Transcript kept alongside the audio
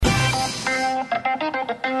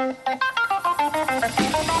Hey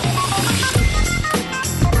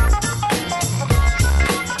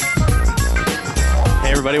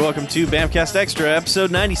everybody, welcome to Bamcast Extra,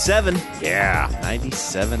 episode 97. Yeah.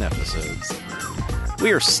 97 episodes.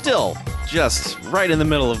 We are still just right in the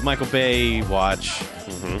middle of Michael Bay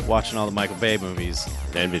watching all the Michael Bay movies.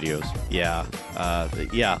 And videos. Yeah.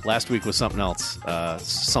 Last week was something else.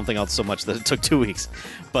 Something else so much that it took 2 weeks.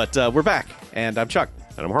 But we're back, and I'm Chuck.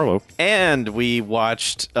 And I'm Harlow. And we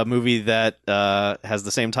watched a movie that has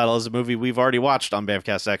the same title as a movie we've already watched on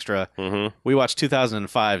Bamcast Extra. Mm-hmm. We watched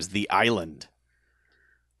 2005's The Island.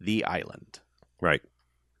 The Island. Right.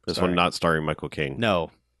 This one not starring Michael Caine.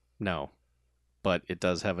 No. But it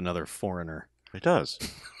does have another foreigner. It does.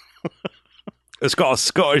 It's got a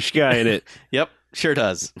Scottish guy in it. Yep, sure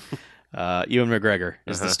does. Ewan McGregor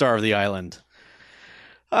is the star of The Island.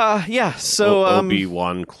 So...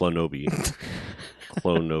 Obi-Wan Clonobi.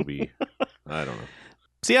 Clonobi. I don't know.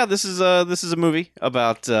 So yeah, this is a movie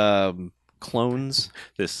about clones.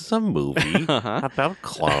 This is a movie about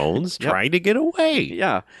clones Yep. trying to get away.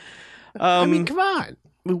 Yeah. I mean, come on.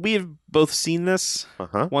 We have both seen this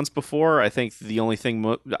once before. I think the only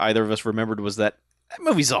thing either of us remembered was that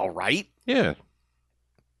movie's all right. Yeah.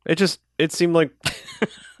 It seemed like...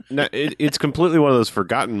 it's completely one of those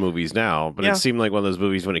forgotten movies now, but Yeah. it seemed like one of those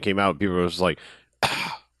movies when it came out, people were just like,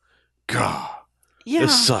 God,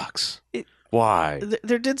 this sucks. Why?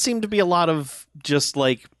 There did seem to be a lot of just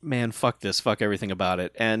like, man, fuck this, fuck everything about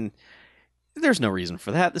it. And there's no reason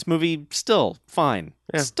for that. This movie, still fine.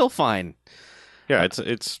 Yeah. Still fine. Yeah,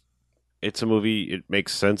 it's a movie. It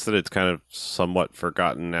makes sense that it's kind of somewhat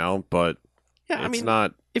forgotten now, but Yeah, it's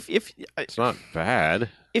not it's not bad.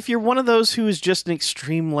 If you're one of those who is just an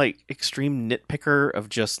extreme nitpicker of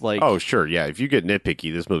just like... Oh, sure, yeah. If you get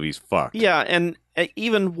nitpicky, this movie's fucked. Yeah, and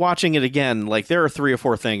even watching it again, like there are 3 or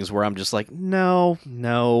 4 things where I'm just like, no.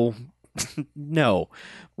 no. Well,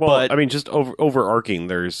 But I mean, just overarching,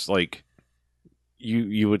 there's like,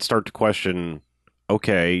 you would start to question,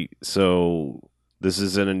 okay, so this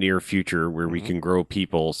is in a near future where we can grow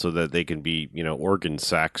people so that they can be, organ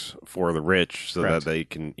sacks for the rich, so Correct. that they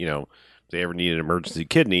can, if they ever need an emergency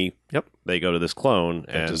kidney, they go to this clone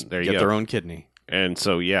and just there you get go. their own kidney. And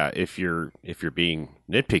so, yeah, if you're being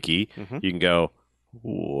nitpicky, you can go,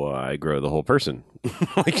 why grow the whole person?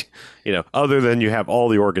 Other than you have all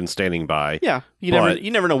the organs standing by. Yeah, you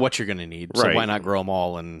never know what you're going to need, so Right. why not grow them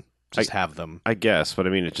all and just have them? I guess, but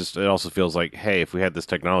I mean, it also feels like, hey, if we had this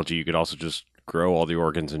technology, you could also just grow all the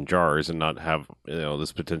organs in jars and not have,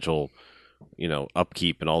 this potential,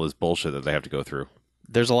 upkeep and all this bullshit that they have to go through.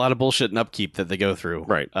 There's a lot of bullshit and upkeep that they go through.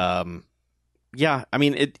 Right. Yeah, I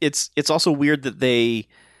mean, it's also weird that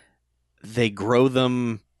they grow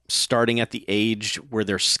them starting at the age where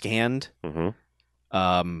they're scanned,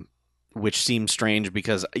 which seems strange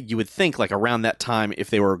because you would think like around that time, if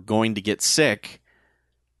they were going to get sick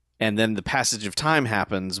and then the passage of time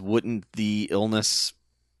happens, wouldn't the illness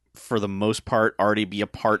for the most part already be a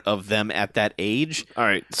part of them at that age? All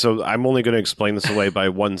right, so I'm only going to explain this away by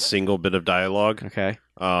one single bit of dialogue. Okay.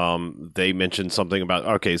 They mentioned something about,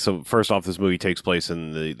 okay, so first off, this movie takes place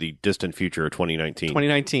in the distant future of 2019.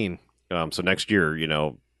 2019. So next year,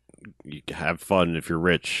 you have fun if you're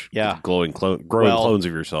rich. Yeah. Growing clones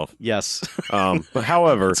of yourself. Yes. But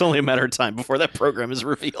however, it's only a matter of time before that program is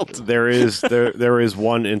revealed. there is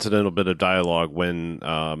one incidental bit of dialogue when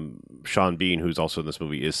Sean Bean, who's also in this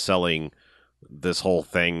movie, is selling this whole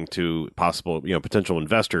thing to possible, potential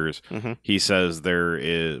investors. He says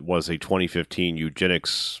was a 2015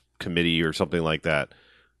 eugenics committee or something like that,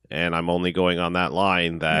 and I'm only going on that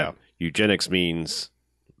line that eugenics means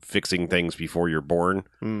fixing things before you're born.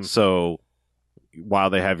 So while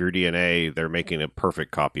they have your DNA, they're making a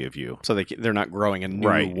perfect copy of you. So they're not growing a new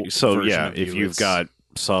Right. So version yeah, of you. if you've got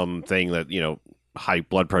something that, high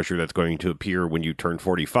blood pressure that's going to appear when you turn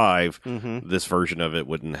 45, this version of it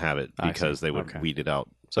wouldn't have it because they would weed it out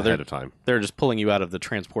ahead of time. They're just pulling you out of the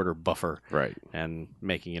transporter buffer, Right, and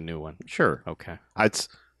making a new one. Sure. Okay.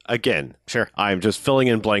 Again, sure. I'm just filling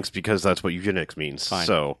in blanks because that's what eugenics means. Fine.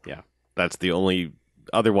 So yeah, that's the only.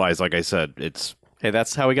 Otherwise, like I said, it's. Hey,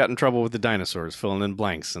 that's how we got in trouble with the dinosaurs, filling in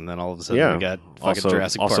blanks, and then all of a sudden we got fucking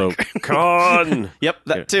Jurassic Park. Also, con! Yep,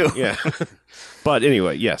 that too. Yeah. But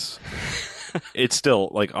anyway, yes. It's still,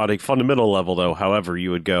 like, on a fundamental level, though, however,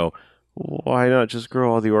 you would go, why not just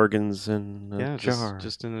grow all the organs in a jar?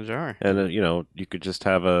 Just in a jar. And, you could just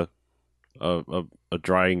have a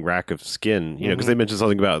drying rack of skin, because they mentioned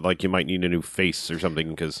something about, like, you might need a new face or something,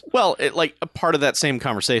 because... Well, like, a part of that same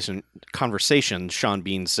conversation, Sean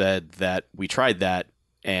Bean said that we tried that,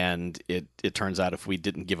 and it turns out if we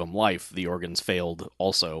didn't give him life, the organs failed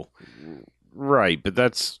also. Right, but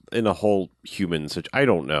that's in a whole human situation. I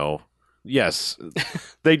don't know. Yes,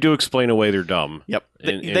 they do explain away they're dumb. Yep,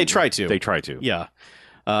 they try to. They try to. Yeah.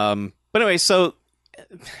 But anyway, so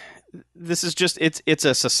this is just it's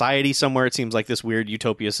a society somewhere. It seems like this weird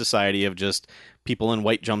utopia society of just people in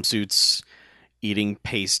white jumpsuits eating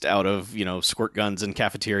paste out of squirt guns in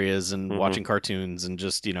cafeterias and watching cartoons and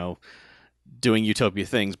just doing utopia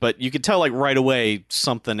things. But you could tell like right away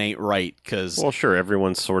something ain't right because well, sure,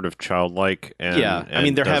 everyone's sort of childlike and I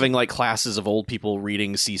mean they're having like classes of old people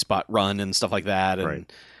reading See Spot Run and stuff like that, and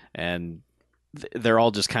right. and they're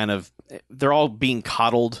all just they're all being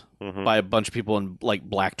coddled by a bunch of people in like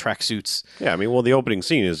black tracksuits. Yeah, I mean, well, the opening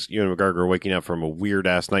scene is Ewan McGregor waking up from a weird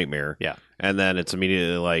ass nightmare. Yeah, and then it's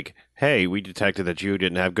immediately like, hey, we detected that you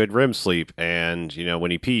didn't have good REM sleep, and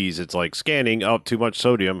when he pees, it's like scanning, oh, too much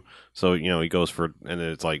sodium. So he goes for, and then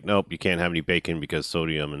it's like, nope, you can't have any bacon because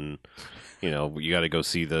sodium, and you got to go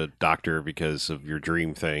see the doctor because of your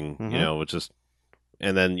dream thing. It's just,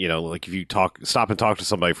 and then like if you stop and talk to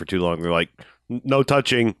somebody for too long, they're like, no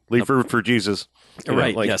touching, leave room for Jesus.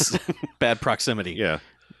 Right? Yes, bad proximity. Yeah,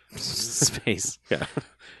 space. Yeah,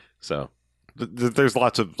 so there's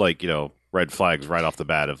lots of like red flags right off the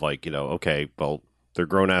bat of like okay, well they're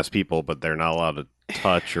grown ass people, but they're not allowed to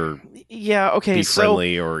touch or be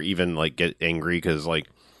friendly or even like get angry because like.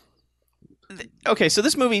 Okay, so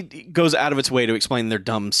this movie goes out of its way to explain their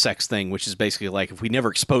dumb sex thing, which is basically like if we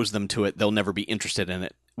never expose them to it, they'll never be interested in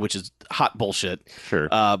it, which is hot bullshit. Sure.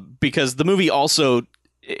 Because the movie also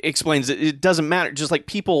explains that it doesn't matter. Just like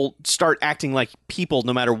people start acting like people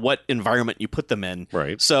no matter what environment you put them in.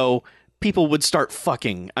 Right. So people would start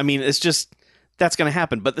fucking. I mean, it's just that's going to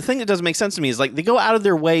happen. But the thing that doesn't make sense to me is like they go out of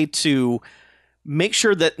their way to make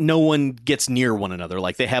sure that no one gets near one another.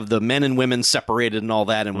 Like they have the men and women separated and all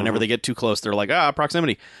that. And whenever they get too close, they're like,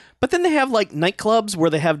 proximity. But then they have like nightclubs where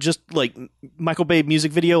they have just like Michael Bay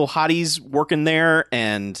music video hotties working there.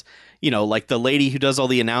 And, like the lady who does all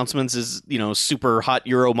the announcements is, super hot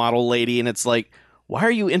Euro model lady. And it's like, why are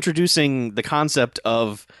you introducing the concept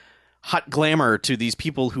of hot glamour to these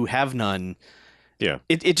people who have none? Yeah.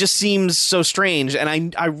 It just seems so strange.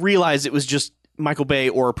 And I realized it was just Michael Bay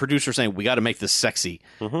or a producer saying we got to make this sexy.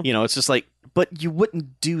 It's just like, but you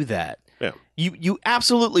wouldn't do that. Yeah, you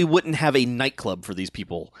absolutely wouldn't have a nightclub for these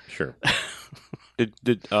people. Sure.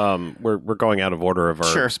 We're going out of order of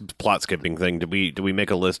our plot skipping thing. Did we make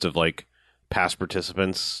a list of like past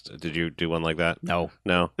participants? Did you do one like that? No.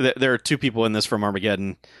 There are two people in this from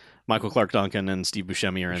Armageddon. Michael Clark Duncan and Steve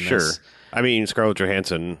Buscemi are in this. Sure. I mean, Scarlett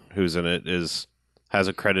Johansson, who's in it, has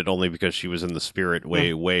a credit only because she was in The Spirit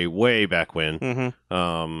way back when.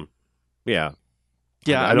 Yeah.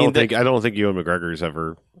 I don't think Ewan McGregor's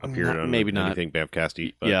ever appeared on anything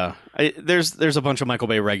Bamcasty. But. Yeah, there's a bunch of Michael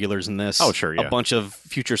Bay regulars in this. Oh sure, yeah. A bunch of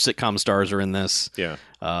future sitcom stars are in this. Yeah.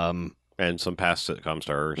 And some past sitcom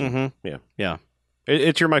stars. Yeah.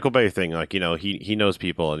 It's your Michael Bay thing. Like he knows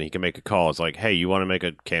people and he can make a call. It's like, hey, you want to make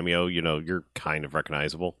a cameo? You're kind of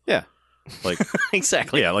recognizable. Yeah. Like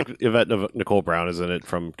exactly. Yeah, like Yvette Nicole Brown is in it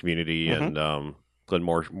from Community, and Glenn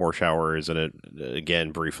Morshower is in it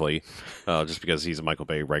again briefly, just because he's a Michael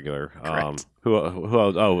Bay regular. Who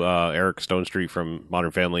else? Eric Stonestreet from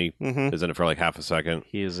Modern Family is in it for like half a second.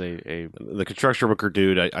 He is the construction worker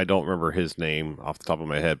dude. I don't remember his name off the top of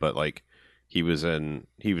my head, but like he was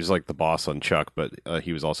like the boss on Chuck, but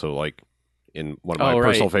he was also like in one of my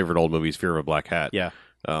personal favorite old movies, Fear of a Black Hat. Yeah.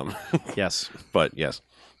 Yes. But yes.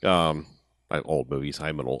 Old movies.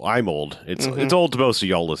 I'm old. It's old to most of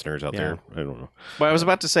y'all listeners out there. I don't know. Well, I was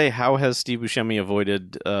about to say, how has Steve Buscemi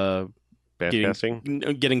avoided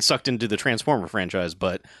getting sucked into the Transformer franchise?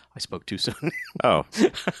 But I spoke too soon. Oh,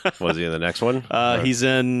 was he in the next one? He's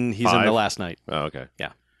in The Last Night. Oh, okay.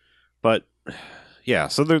 Yeah, but yeah.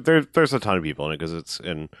 So there's a ton of people in it because it's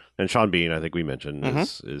and Sean Bean, I think we mentioned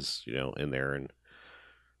is in there, and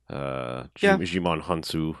Jimon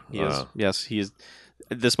Hansu. Yes, he is.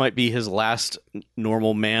 This might be his last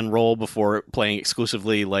normal man role before playing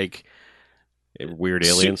exclusively like weird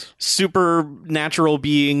aliens, supernatural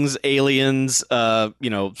beings, aliens.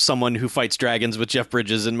 Someone who fights dragons with Jeff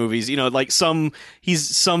Bridges in movies.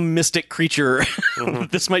 He's some mystic creature.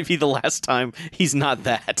 This might be the last time he's not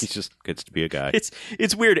that. He just gets to be a guy.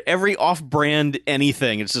 It's weird. Every off-brand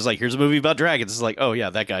anything, it's just like, here's a movie about dragons. It's like, oh yeah,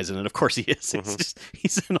 that guy's in it. Of course he is. It's just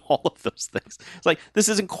he's in all of those things. It's like, this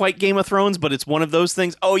isn't quite Game of Thrones, but it's one of those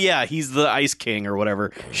things. Oh yeah, he's the Ice King or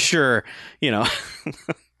whatever. Sure, Yeah.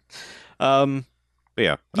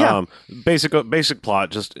 Basic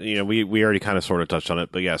plot. Just we already kind of sort of touched on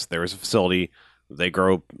it, but yes, there is a facility. They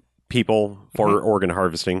grow people for organ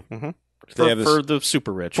harvesting. For the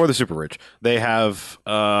super rich. For the super rich. They have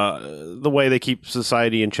the way they keep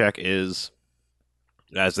society in check is,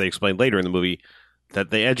 as they explained later in the movie, that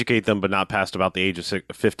they educate them but not past about the age of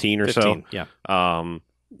 15 or 15, so. Yeah.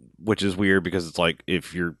 Which is weird because it's like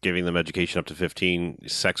if you're giving them education up to 15,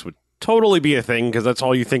 sex would totally be a thing because that's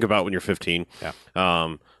all you think about when you're 15.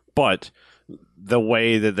 Yeah. But the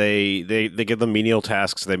way that they give them menial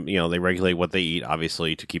tasks, they regulate what they eat,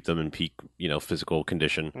 obviously, to keep them in peak physical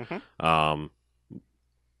condition. Mm-hmm.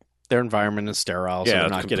 Their environment is sterile, so they're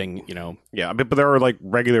not getting Yeah, but there are like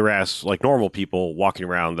regular ass like normal people walking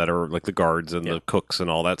around that are like the guards and the cooks and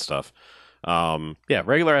all that stuff.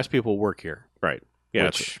 Regular ass people work here, right? Yeah,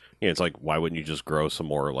 it's like why wouldn't you just grow some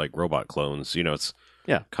more like robot clones? It's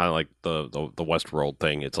kind of like the Westworld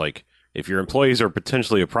thing. It's like if your employees are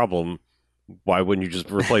potentially a problem, why wouldn't you just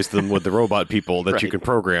replace them with the robot people that you can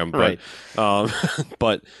program? But,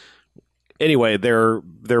 but anyway, their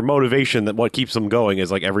motivation, that what keeps them going,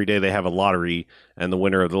 is like every day they have a lottery, and the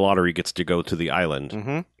winner of the lottery gets to go to the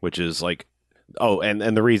island, which is like,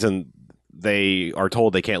 and the reason they are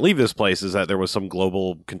told they can't leave this place is that there was some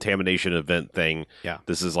global contamination event thing. Yeah.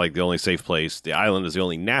 This is like the only safe place. The island is the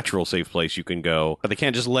only natural safe place you can go. But they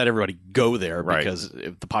can't just let everybody go there because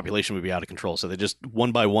the population would be out of control. So they just,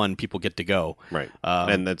 one by one, people get to go. Right.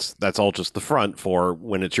 And that's all just the front for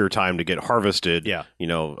when it's your time to get harvested. Yeah.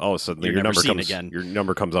 All of a sudden your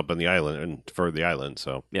number comes up in the island and for the island.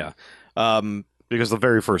 So yeah. Because the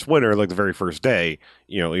very first winter, like the very first day,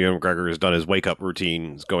 Ewan McGregor has done his wake-up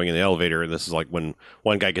routine, is going in the elevator, and this is like when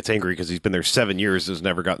one guy gets angry because he's been there 7 years, has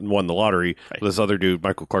never won the lottery. Right. This other dude,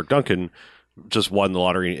 Michael Clark Duncan, just won the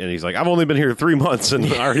lottery, and he's like, I've only been here 3 months and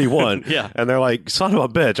I already won. Yeah. And they're like, son of a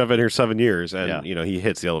bitch, I've been here 7 years. And, he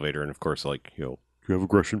hits the elevator, and of course, like, you have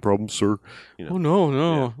aggression problems, sir? Oh,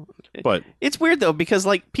 no. Yeah. But it's weird, though, because,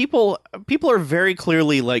 like, people are very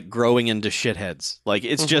clearly, like, growing into shitheads. Like,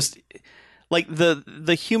 it's just... Like,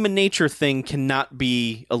 the human nature thing cannot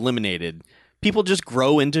be eliminated. People just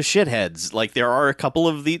grow into shitheads. Like, there are a couple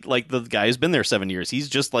of the guy who's been there 7 years. He's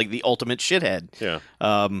just, like, the ultimate shithead. Yeah.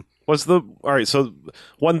 All right, so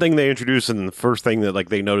one thing they introduced, and the first thing that, like,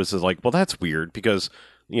 they notice is, like, well, that's weird, because,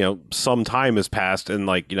 some time has passed, and,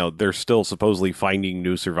 like, they're still supposedly finding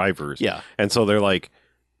new survivors. Yeah. And so they're like,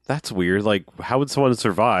 that's weird. Like, how would someone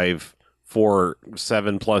survive for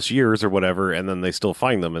 7+ years or whatever, and then they still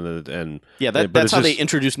find them, and that's how they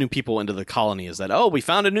introduce new people into the colony. Is that we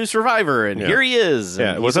found a new survivor, and here he is.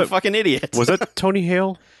 And he's a fucking idiot. Was that Tony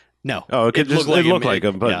Hale? No. Oh, it looked like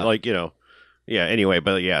him, but like yeah. Anyway,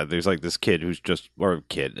 but yeah, there's like this kid who's just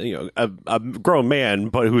a grown man,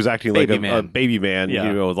 but who's acting like a baby man.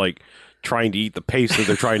 Like trying to eat the paste that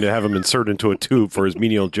they're trying to have him insert into a tube for his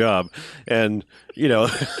menial job. And,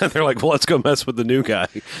 they're like, well, let's go mess with the new guy,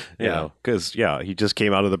 because, he just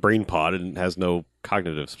came out of the brain pod and has no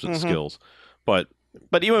cognitive skills. But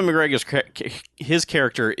Ewan McGregor's his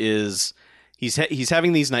character is, he's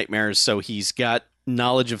having these nightmares, so he's got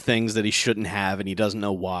knowledge of things that he shouldn't have, and he doesn't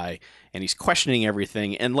know why, and he's questioning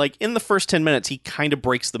everything. And, like, in the first 10 minutes, he kind of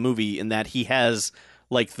breaks the movie in that he has,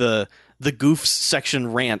 like, the goofs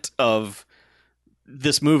section rant of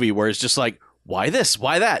this movie where it's just like, why this?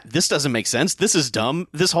 Why that? This doesn't make sense. This is dumb.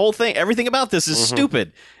 This whole thing, everything about this is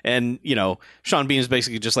stupid. And, Sean Bean is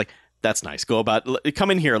basically just like, that's nice. Go about,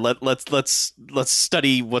 come in here. Let's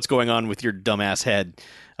study what's going on with your dumbass head.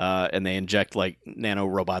 And they inject like nano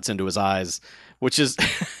robots into his eyes, which is,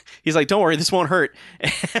 he's like, don't worry, this won't hurt.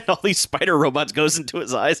 And all these spider robots goes into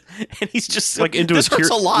his eyes, and he's just like into his tear,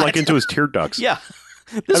 like into his tear ducts. Yeah.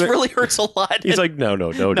 This really hurts a lot. He's like, no,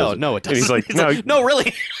 it doesn't. No, it doesn't. And he's like, no,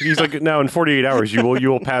 really. He's like, now in 48 hours, you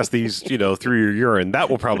will pass these, through your urine. That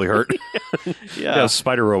will probably hurt. Yeah.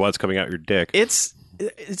 Spider robots coming out your dick. It's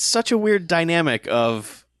such a weird dynamic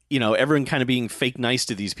of, everyone kind of being fake nice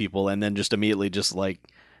to these people, and then just immediately just like,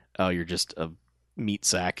 oh, you're just a meat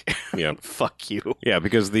sack. Yeah. Fuck you. Yeah,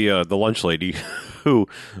 because the lunch lady who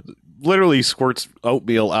literally squirts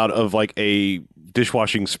oatmeal out of like a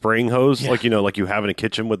dishwashing spraying hose, like like you have in a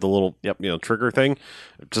kitchen with the little trigger thing,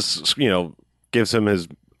 just gives him his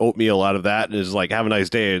oatmeal out of that and is like, have a nice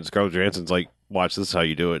day. And Scarlett Johansson's like, watch, this is how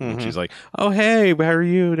you do it. And she's like, oh, hey, how are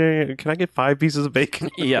you? Can I get 5 pieces of bacon?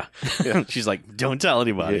 Yeah. She's like, don't tell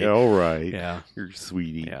anybody. Yeah, all right. Yeah. You're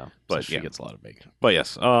sweetie. Yeah. But so she gets a lot of bacon. But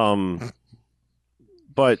yes.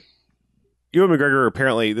 But Ewan McGregor,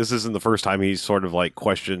 apparently this isn't the first time he's sort of like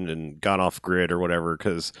questioned and gone off grid or whatever,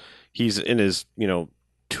 because he's in his,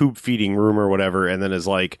 tube feeding room or whatever, and then is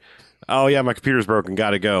like, oh yeah, my computer's broken,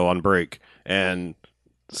 gotta go on break, and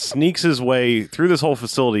sneaks his way through this whole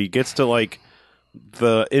facility, gets to like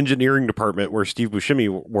the engineering department where Steve Buscemi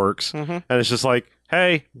works, and it's just like,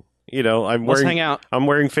 hey, you know, Let's hang out. I'm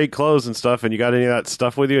wearing fake clothes and stuff, and you got any of that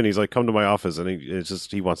stuff with you? And he's like, come to my office, and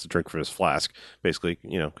he wants to drink from his flask, basically,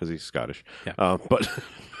 you know, because he's Scottish. Yeah.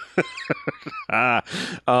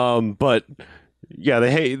 But yeah,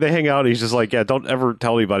 they hang out. And he's just like, yeah, don't ever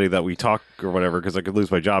tell anybody that we talk or whatever, because I could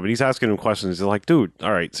lose my job. And he's asking him questions. He's like, dude,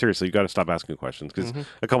 all right, seriously, you got to stop asking questions, because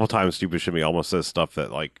a couple times Steve Buscemi almost says stuff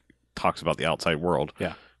that like talks about the outside world.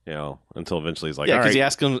 Yeah. You know, until eventually he's like, yeah, because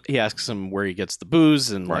he asks him where he gets the booze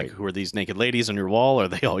and like, who are these naked ladies on your wall? Are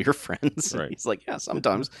they all your friends? And he's like, yeah,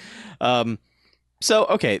 sometimes. So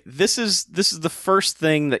okay, this is the first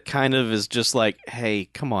thing that kind of is just like, hey,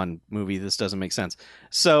 come on, movie, this doesn't make sense.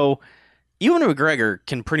 So Ewan McGregor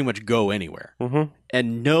can pretty much go anywhere,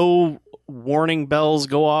 and no warning bells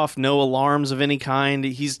go off, no alarms of any kind.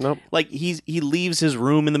 He's like he leaves his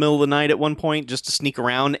room in the middle of the night at one point just to sneak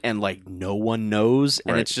around, and like no one knows,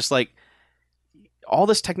 and it's just like all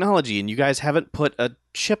this technology, and you guys haven't put a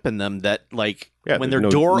chip in them that like when their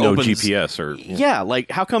door opens, no GPS or like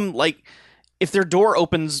how come like if their door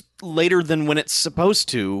opens later than when it's supposed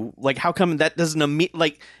to, like how come that doesn't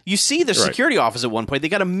like you see the security office at one point, they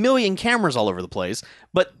got 1 million cameras all over the place,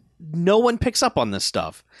 but no one picks up on this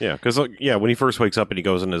stuff. Yeah, because when he first wakes up and he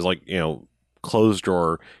goes in his like, you know, clothes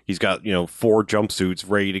drawer, he's got, you know, 4 jumpsuits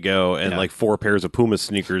ready to go and like 4 pairs of Puma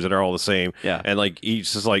sneakers that are all the same. Yeah. And like he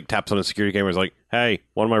just like taps on a security camera, is like, hey,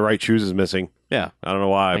 one of my right shoes is missing. Yeah. I don't know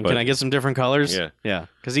why. And can I get some different colors? Yeah. Yeah.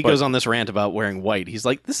 Because he goes on this rant about wearing white. He's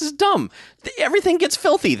like, this is dumb. Everything gets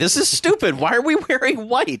filthy. This is stupid. Why are we wearing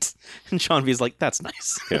white? And Sean V's like, that's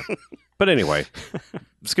nice. Yeah. But anyway,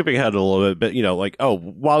 skipping ahead a little bit, but you know, like,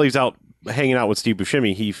 while he's out hanging out with Steve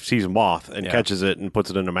Buscemi, he sees a moth and catches it and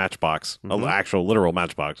puts it in a matchbox, an actual literal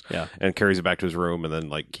matchbox, and carries it back to his room and then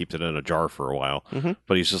like keeps it in a jar for a while.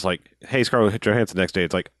 But he's just like, hey, Scarlett Johansson, next day,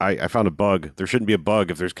 it's like, I found a bug. There shouldn't be a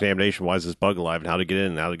bug if there's contamination. Why is this bug alive, and how to get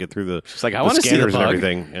in and how to get through the, like, I want to see the bug and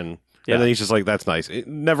everything. And then he's just like, that's nice. It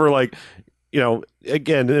never like, you know,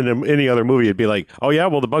 again, in any other movie, it'd be like, oh, yeah,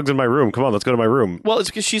 well, the bug's in my room. Come on, let's go to my room. Well, it's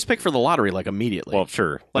because she's picked for the lottery, like, immediately. Well,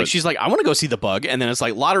 sure. Like, she's like, I want to go see the bug. And then it's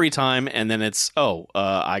like lottery time. And then it's,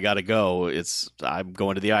 I got to go. I'm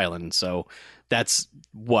going to the island. So that's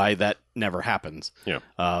why that never happens. Yeah.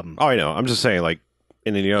 I know. I'm just saying, like,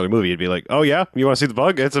 in any other movie, it'd be like, oh, yeah, you want to see the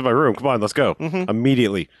bug? It's in my room. Come on, let's go.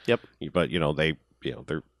 Immediately. Yep. But, you know, they're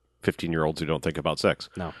 15-year-olds who don't think about sex.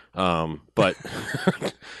 No. But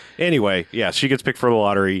anyway, yeah, she gets picked for the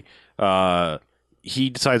lottery.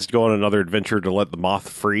 He decides to go on another adventure to let the moth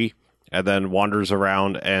free, and then wanders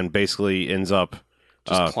around and basically ends up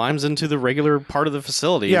just climbs into the regular part of the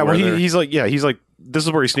facility. Yeah, where he's like, this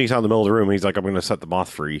is where he sneaks out in the middle of the room, and he's like, I'm going to set the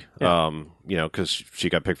moth free. Yeah. You know, because she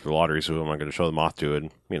got picked for the lottery, so who am I going to show the moth to?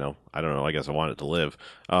 And, you know, I don't know, I guess I want it to live.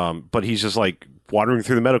 But he's just like wandering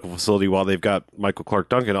through the medical facility while they've got Michael Clark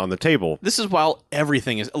Duncan on the table. This is while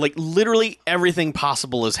everything is, like, literally everything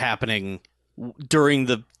possible is happening during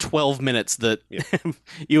the 12 minutes that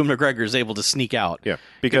Ewan McGregor is able to sneak out. Yeah,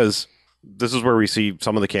 because this is where we see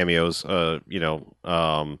some of the cameos,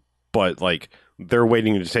 but, like, they're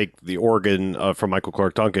waiting to take the organ from Michael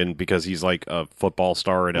Clark Duncan because he's, like, a football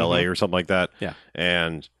star in L.A. or something like that. Yeah.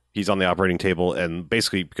 And he's on the operating table, and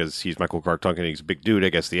basically, because he's Michael Clark Duncan, he's a big dude, I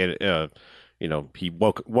guess, he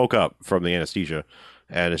woke up from the anesthesia,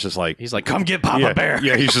 and it's just like... He's like, come get Papa Bear!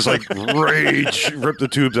 Yeah, he's just like, rage, rip the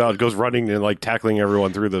tubes out, goes running and like tackling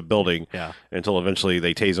everyone through the building. Yeah. Until eventually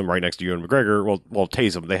they tase him right next to Ewan McGregor. Well,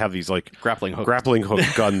 tase him. They have these like... Grappling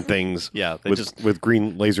hook gun things. Yeah. With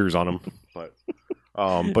green lasers on them.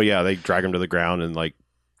 But yeah, they drag him to the ground and like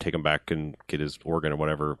take him back and get his organ or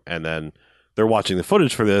whatever. And then they're watching the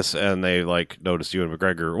footage for this, and they like notice Ewan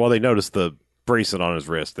McGregor. Well, they notice the bracelet on his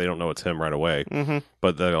wrist. They don't know it's him right away,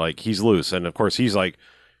 but they're like, he's loose. And of course he's like,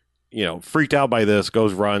 you know, freaked out by this,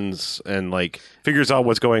 runs and like figures out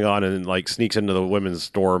what's going on, and like sneaks into the women's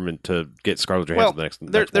dorm and to get Scarlett Johansson the next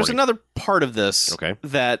there's morning. Another part of this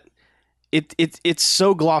that it's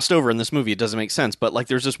so glossed over in this movie, it doesn't make sense. But like,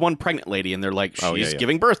 there's this one pregnant lady, and they're like, she's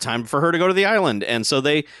giving birth, time for her to go to the island. And so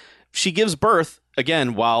she gives birth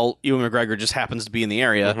again while Ewan McGregor just happens to be in the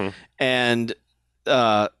area, and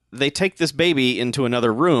they take this baby into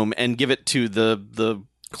another room and give it to the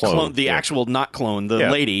clone, actual not clone, the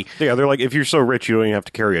lady. Yeah, they're like, if you're so rich you don't even have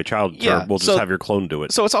to carry a child, we'll just have your clone do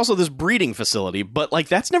it. So it's also this breeding facility, but like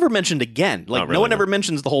that's never mentioned again. Like no one ever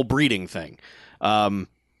mentions the whole breeding thing.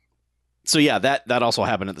 So yeah, that also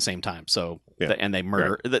happened at the same time. So and they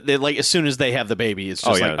murder they like as soon as they have the baby, it's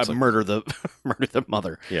just murder the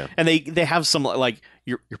mother. Yeah, and they have some like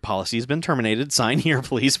your policy has been terminated. Sign here,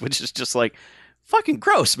 please. Which is just like fucking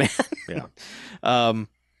gross, man. Yeah.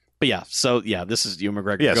 But yeah, so yeah, this is Ewan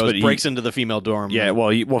McGregor Yes, but breaks into the female dorm. Yeah,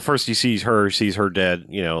 well, first he sees her dead,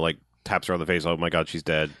 like taps her on the face. Oh my God, she's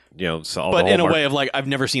dead. So but in a way of like, I've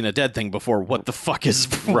never seen a dead thing before. What the fuck is?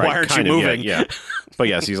 Right, why aren't you moving? Yeah. But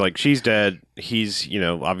yes, he's like, she's dead. He's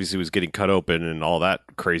obviously was getting cut open and all that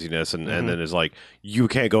craziness, and then is like, you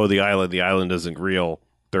can't go to the island. The island isn't real.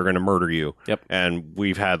 They're going to murder you. Yep. And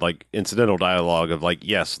we've had like incidental dialogue of like,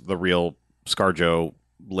 yes, the real ScarJo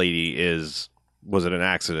lady was it an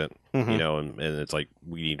accident? And it's like,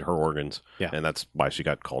 we need her organs. Yeah. And that's why she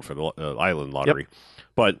got called for the island lottery. Yep.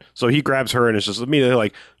 But so he grabs her and it's just immediately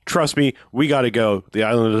like, trust me, we got to go. The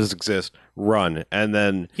island doesn't exist. Run. And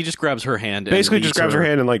then he just grabs her hand. Basically just grabs her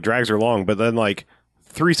hand and like drags her along. But then like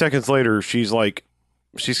 3 seconds later, she's like,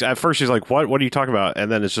 at first she's like, what are you talking about?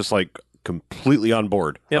 And then it's just like completely on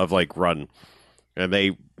board of like, run. And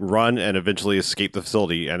they run and eventually escape the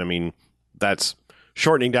facility. And I mean, that's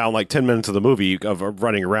shortening down like 10 minutes of the movie of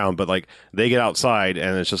running around, but like they get outside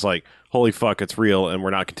and it's just like, holy fuck, it's real and we're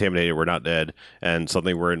not contaminated, we're not dead, and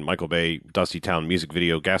suddenly we're in Michael Bay Dusty Town music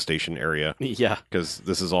video gas station area. Yeah, because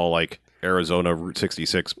this is all like Arizona Route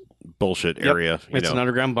 66 bullshit area. It's an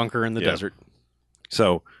underground bunker in the desert.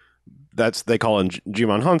 So they call him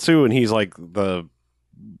Jimon Hansu, and he's like the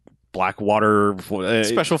Blackwater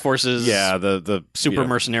Special Forces. Yeah, the super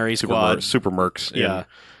mercenary squad, super mercs. Yeah.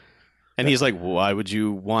 And he's like, why would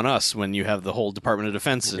you want us when you have the whole Department of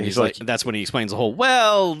Defense? And he's like, that's when he explains the whole,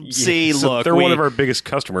 look. They're one of our biggest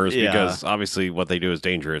customers because obviously what they do is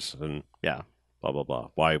dangerous and blah, blah, blah.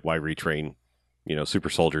 Why retrain,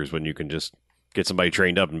 super soldiers when you can just get somebody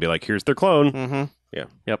trained up and be like, here's their clone. Mm-hmm. Yeah.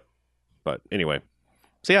 Yep. But anyway.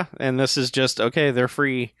 So yeah, and this is just, okay, they're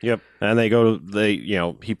free. Yep. And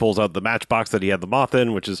he pulls out the matchbox that he had the moth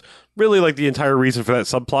in, which is really like the entire reason for that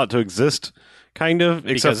subplot to exist. Kind of,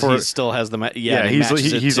 except for he still has the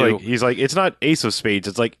he's like it's not Ace of Spades,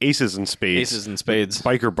 it's like Aces and Spades.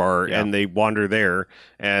 Biker bar, and they wander there,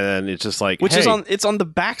 and then it's just like is on the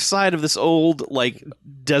backside of this old like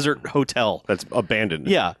desert hotel that's abandoned.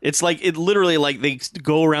 Yeah, it's like it literally like they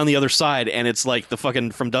go around the other side, and it's like the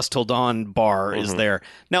fucking From Dusk Till Dawn bar is there.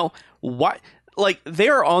 Now, why? Like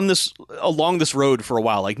they're along this road for a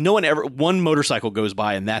while. Like one motorcycle goes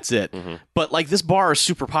by and that's it. Mm-hmm. But like this bar is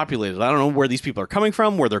super populated. I don't know where these people are coming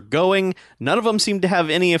from, where they're going. None of them seem to have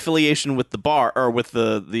any affiliation with the bar or with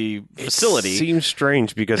the facility. It seems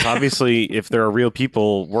strange because obviously if there are real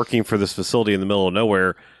people working for this facility in the middle of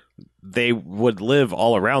nowhere, they would live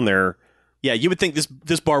all around there. Yeah, you would think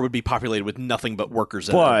this bar would be populated with nothing but workers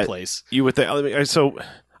at that place. You would think. So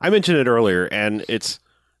I mentioned it earlier, and it's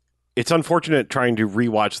unfortunate trying to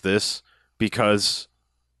rewatch this because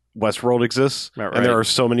Westworld exists, right. And there are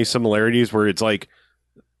so many similarities where it's like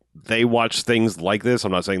they watch things like this.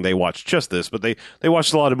 I'm not saying they watch just this, but they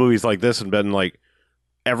watched a lot of movies like this and been like,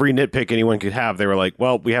 every nitpick anyone could have, they were like,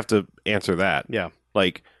 well, we have to answer that. Yeah.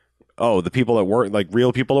 Like, oh, the people that work, like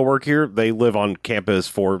real people that work here, they live on campus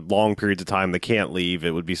for long periods of time. They can't leave.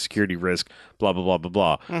 It would be security risk, blah, blah, blah, blah,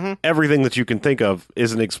 blah. Mm-hmm. Everything that you can think of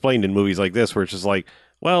isn't explained in movies like this, where it's just like,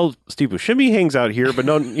 well, Steve Buscemi hangs out here, but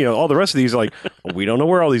no, all the rest of these are like, well, we don't know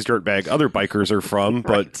where all these dirtbag other bikers are from,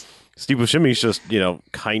 but Steve Buscemi's just,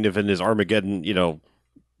 kind of in his Armageddon,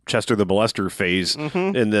 Chester the Molester phase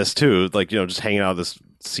in this too, like, just hanging out at this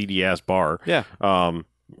seedy ass bar. Yeah.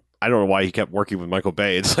 I don't know why he kept working with Michael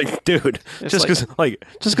Bay. It's like, dude, just because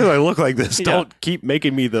I look like this, don't keep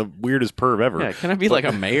making me the weirdest perv ever. Yeah, can I be like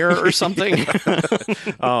a mayor or something?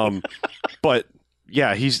 But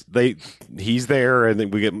yeah, he's there, and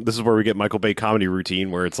then this is where we get Michael Bay comedy routine,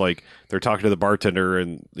 where it's like they're talking to the bartender,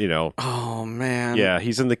 and oh man, yeah,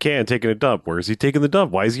 he's in the can taking a dump. Where is he taking the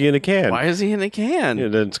dump? Why is he in a can? Why is he in a can?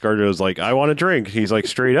 And then ScarJo's like, I want a drink. He's like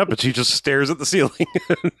straight up, but she just stares at the ceiling.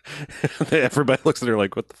 Everybody looks at her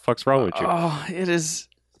like, what the fuck's wrong with you? Oh,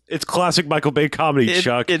 it's classic Michael Bay comedy,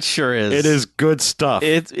 Chuck. It sure is. It is good stuff.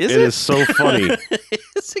 It is so funny.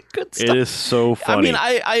 Is it good stuff? It is so funny. I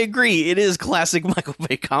mean, I agree. It is classic Michael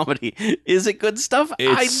Bay comedy. Is it good stuff?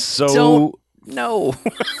 It's don't know.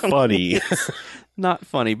 Funny. It's not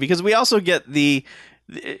funny because we also get the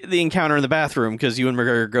encounter in the bathroom because Ewan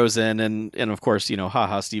McGregor goes in and of course,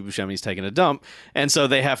 haha, Steve Buscemi's taking a dump. And so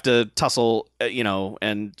they have to tussle,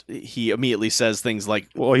 and he immediately says things like,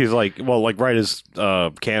 well, he's like, right as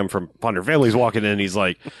Cam from Ponder Family's walking in, he's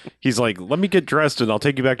like, let me get dressed and I'll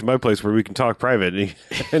take you back to my place where we can talk private.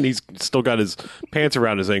 And he's still got his pants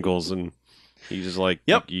around his ankles and he's just like,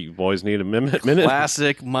 yep, you boys need a minute.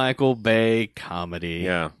 Classic Michael Bay comedy.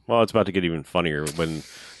 Yeah. Well, it's about to get even funnier when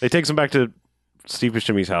they takes him back to Steve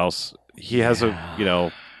Buscemi's house. He has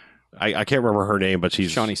I can't remember her name, but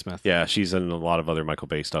she's Shawnee Smith. Yeah, she's in a lot of other Michael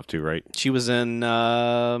Bay stuff too, right? She was in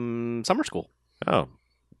Summer School. Oh,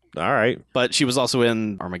 all right. But she was also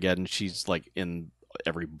in Armageddon. She's like in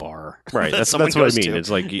every bar. Right. That's someone what I goes mean. to. It's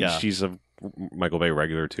like Yeah. she's a Michael Bay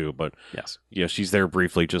regular too, but Yes. yeah, she's there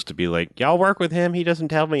briefly just to be like, y'all work with him. He doesn't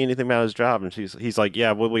tell me anything about his job, and he's like,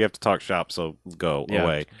 yeah, well, we have to talk shop, so go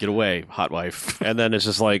away. Get away, hot wife. And then it's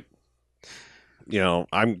just like,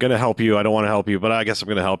 I'm gonna help you. I don't want to help you, but I guess I'm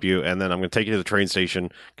gonna help you. And then I'm gonna take you to the train station,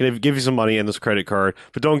 gonna give you some money and this credit card,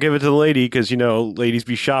 but don't give it to the lady because ladies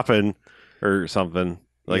be shopping or something.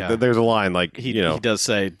 Like Yeah. there's a line like He does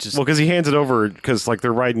say just well, because he hands it over because like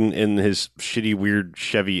they're riding in his shitty weird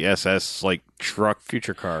Chevy SS like truck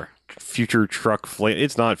future car. future truck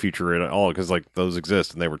it's not future at all because like those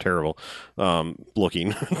exist and they were terrible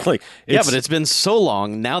looking like Yeah, but it's been so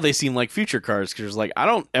long now they seem like future cars because like I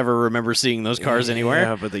don't ever remember seeing those cars anywhere.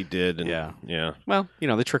 Yeah, but they did. And, Yeah. Well,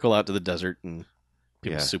 they trickle out to the desert and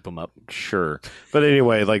people Yeah. soup them up. Sure. But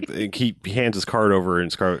anyway, like he hands his card over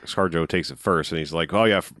and ScarJo takes it first and he's like, oh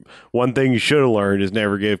yeah, one thing you should have learned is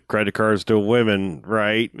never give credit cards to women,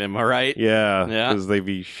 right? Am I right? Yeah, Yeah. because they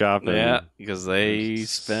be shopping. Yeah, because they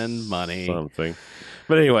spend money. Something.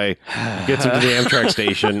 But anyway, gets him to the Amtrak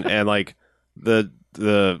station and like the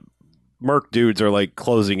Merc dudes are like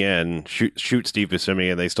closing in, shoot Steve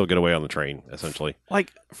Buscemi, and they still get away on the train, essentially.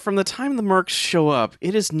 Like, from the time the Mercs show up,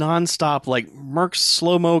 it is nonstop, like, Mercs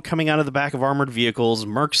slow-mo coming out of the back of armored vehicles,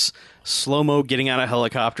 Mercs slow-mo getting out of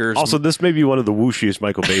helicopters. Also, this may be one of the whooshiest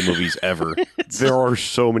Michael Bay movies ever. There are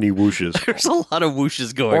so many whooshes. There's a lot of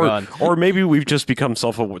whooshes going on. Or maybe we've just become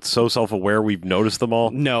so self-aware we've noticed them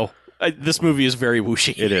all. No. This movie is very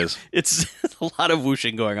whooshy. It is. It's a lot of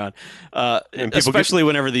whooshing going on, And people especially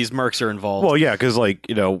whenever these Mercs are involved. Well, yeah, because like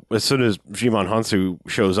as soon as Jimon Hansu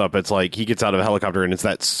shows up, it's like he gets out of a helicopter and it's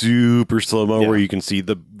that super slow mo where you can see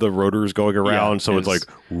the rotors going around. Yeah, so it's like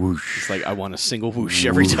whoosh. It's like I want a single whoosh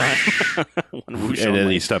every time. One whoosh And then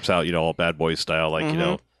only. he steps out, all bad boy style,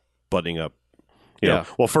 like buttoning up. Yeah.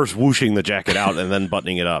 Well, first whooshing the jacket out and then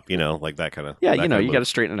buttoning it up. Like that kind of. Yeah, you got to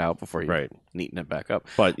straighten it out before you Right. neaten it back up.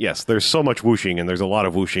 But yes, there's so much whooshing, and there's a lot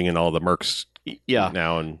of whooshing in all the Mercs Yeah.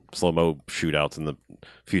 now, and slow mo shootouts in the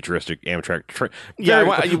futuristic Amtrak train. Yeah,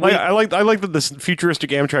 I like that this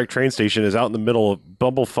futuristic Amtrak train station is out in the middle of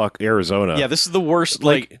Bumblefuck, Arizona. Yeah, this is the worst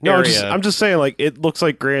No, area. I'm just saying, like, it looks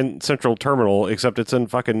like Grand Central Terminal, except it's in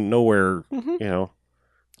fucking nowhere.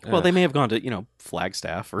 Well, they may have gone to,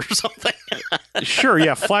 Flagstaff or something. Sure,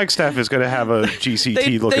 yeah, Flagstaff is going to have a GCT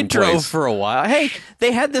they looking drove place. for a while. Hey,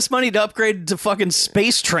 they had this money to upgrade to fucking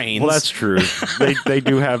space trains. Well, that's true. they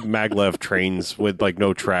do have maglev trains with like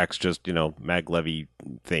no tracks, just maglevy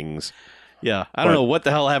things. Yeah, I don't know what the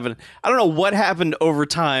hell happened. I don't know what happened over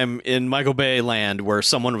time in Michael Bay land where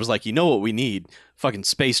someone was like, you know what we need? Fucking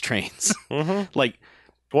space trains. Like,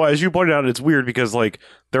 well, as you pointed out, it's weird because like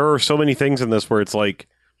there are so many things in this where it's like,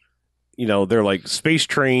 they're like space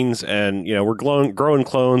trains and, we're growing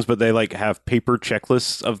clones, but they like have paper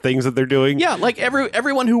checklists of things that they're doing. yeah, like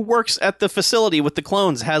everyone who works at the facility with the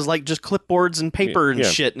clones has like just clipboards and paper and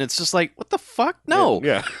shit, and it's just like, what the fuck? No.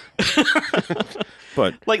 Yeah.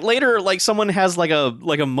 But like later, like someone has like a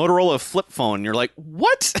Motorola flip phone. And you're like,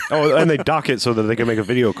 what? and they dock it so that they can make a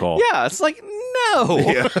video call. Yeah, it's like no.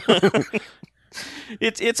 Yeah.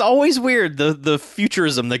 It's always weird the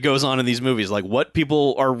futurism that goes on in these movies. Like what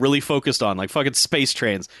people are really focused on, like fucking space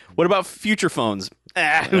trains. What about future phones?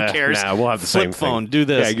 Who cares? Nah, we'll have the Flip same phone. thing. Do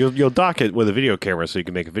this. Yeah, you'll dock it with a video camera so you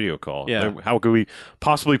can make a video call. Yeah. How could we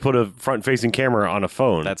possibly put a front-facing camera on a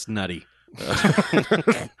phone? That's nutty.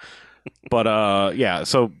 But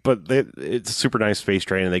it's a super nice space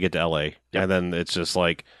train and they get to LA. Yep. And then it's just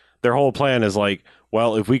like their whole plan is like,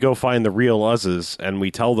 well, if we go find the real Uzzes and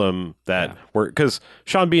we tell them that because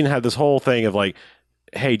Sean Bean had this whole thing of like,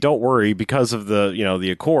 hey, don't worry, because of the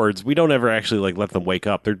the Accords, we don't ever actually like let them wake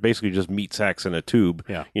up. They're basically just meat sacks in a tube.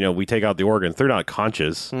 Yeah. We take out the organs. They're not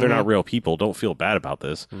conscious. They're not real people. Don't feel bad about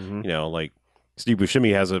this. Like Steve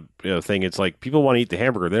Buscemi has a thing. It's like people want to eat the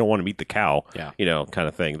hamburger. They don't want to eat the cow. Yeah. Kind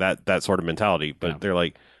of thing. That sort of mentality. But they're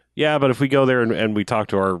like, yeah, but if we go there and we talk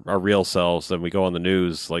to our real selves, then we go on the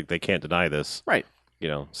news, like they can't deny this. Right.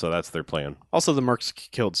 So that's their plan. Also, the Mercs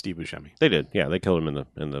killed Steve Buscemi. They did. Yeah, they killed him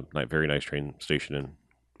in the very nice train station in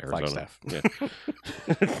Arizona. Flagstaff.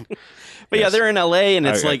 Yeah. But yeah, they're in LA and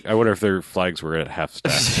it's I wonder if their flags were at half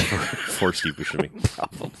staff for Steve Buscemi.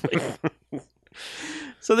 Probably.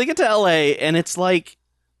 So they get to LA and it's like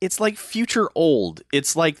future old.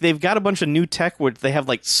 It's like they've got a bunch of new tech where they have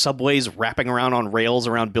like subways wrapping around on rails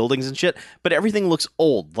around buildings and shit, but everything looks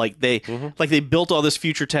old. Like they built all this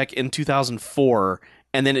future tech in 2004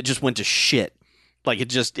 and then it just went to shit. Like it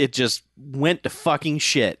just went to fucking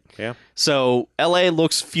shit. Yeah. So LA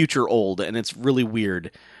looks future old, and it's really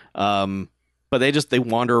weird. But they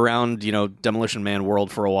wander around, Demolition Man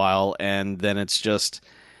world for a while, and then it's just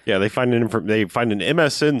Yeah, they find an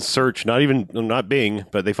MSN search, not Bing,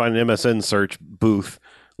 but they find an MSN search booth.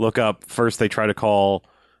 Look up first. They try to call.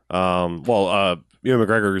 Ewan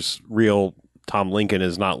McGregor's real Tom Lincoln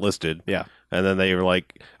is not listed. Yeah. And then they were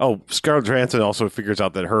like, oh, Scarlett Johansson also figures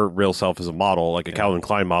out that her real self is a model, like a Calvin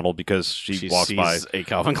Klein model, because she walks sees by a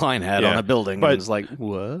Calvin Klein hat on a building, but and is like,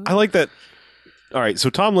 what? I like that. All right, so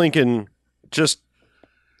Tom Lincoln, just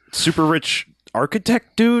super rich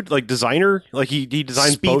architect dude, like designer, like he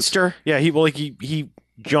designs Speedster. boats. Yeah, he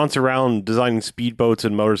jaunts around designing speedboats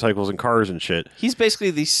and motorcycles and cars and shit. He's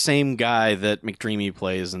basically the same guy that McDreamy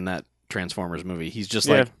plays in that Transformers movie. He's just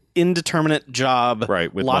like indeterminate job,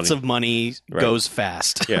 right? With lots money. of money, goes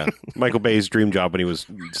fast. Yeah, Michael Bay's dream job when he was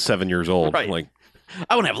 7 years old. Right. Like,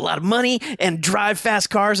 I want to have a lot of money and drive fast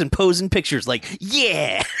cars and pose in pictures. Like,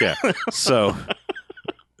 yeah. Yeah. So,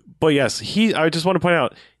 but yes, I just want to point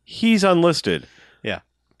out he's unlisted. Yeah.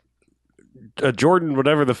 Jordan,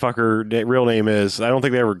 whatever the fuck her real name is, I don't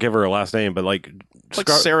think they ever give her a last name, but like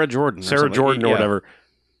Sarah Jordan. Sarah Jordan or whatever.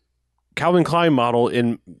 Calvin Klein model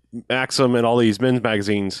in Maxim and all these men's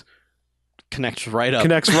magazines connects right up.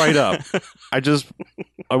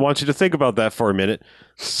 I want you to think about that for a minute.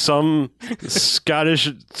 Some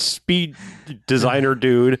Scottish speed designer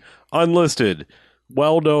dude, unlisted,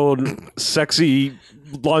 well-known, sexy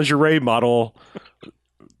lingerie model,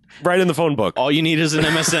 right in the phone book. All you need is an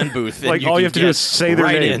MSN booth. Like all you have to do is say their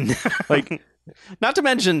name. Like. Not to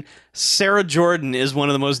mention, Sarah Jordan is one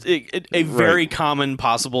of the most a very common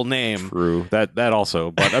possible name. True, that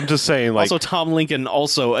also. But I'm just saying, like, also Tom Lincoln.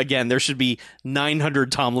 Also, again, there should be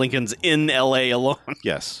 900 Tom Lincolns in L.A. alone.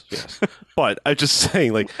 Yes. But I'm just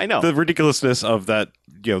saying, like, I know the ridiculousness of that.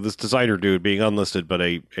 This designer dude being unlisted, but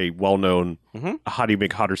a well-known Hottie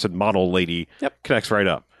McHotterson model lady connects right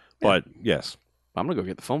up. But yes. I'm gonna go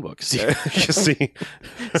get the phone book. See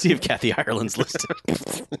if Kathy Ireland's listed.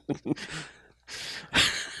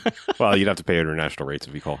 Well, you'd have to pay international rates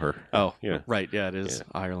if you call her. Oh, yeah, right. Yeah, it is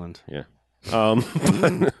Ireland. Yeah. So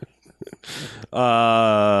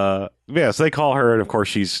they call her, and of course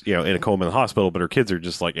she's in a coma in the hospital, but her kids are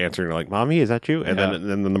just like answering her, like, "Mommy, is that you?" And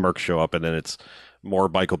then the Mercs show up, and then it's more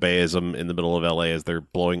Michael Bayism in the middle of LA as they're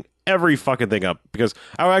blowing every fucking thing up. Because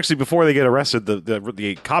actually, before they get arrested,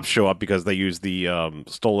 the cops show up because they use the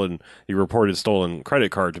reported stolen credit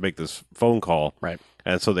card to make this phone call. Right.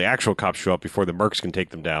 And so the actual cops show up before the Mercs can take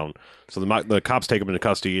them down. So the cops take them into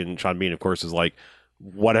custody, and Sean Bean, of course, is like,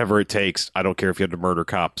 whatever it takes. I don't care if you have to murder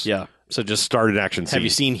cops. Yeah. So just start an action scene. Have you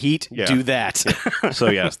seen Heat? Yeah. Do that. So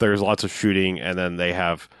yes, there's lots of shooting, and then they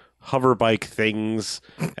have hover bike things,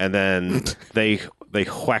 and then they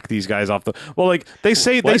whack these guys off the. Well, like they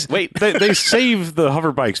say they save the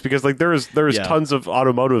hover bikes because like there is tons of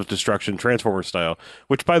automotive destruction, Transformer style.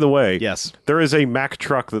 Which, by the way, yes, there is a Mack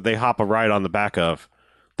truck that they hop a ride on the back of.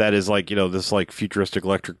 That is like this like futuristic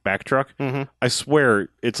electric back truck. Mm-hmm. I swear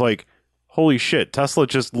it's like, holy shit, Tesla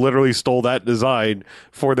just literally stole that design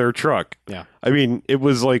for their truck. Yeah. I mean, it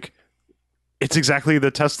was like, it's exactly the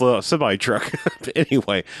Tesla semi truck.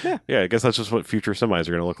 Anyway. Yeah, I guess that's just what future semis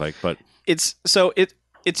are going to look like. But it's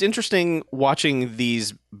interesting watching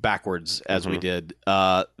these backwards as we did.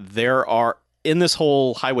 There are, in this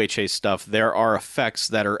whole highway chase stuff, there are effects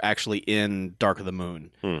that are actually in Dark of the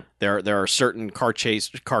Moon. There are certain car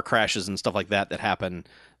crashes and stuff like that happen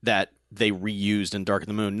that they reused in Dark of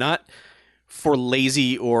the Moon. Not for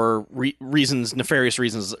lazy or nefarious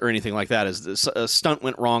reasons or anything like that. Is a stunt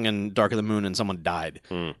went wrong in Dark of the Moon and someone died,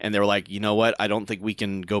 and they were like, you know what? I don't think we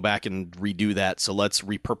can go back and redo that. So let's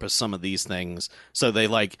repurpose some of these things. So they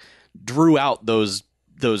like drew out those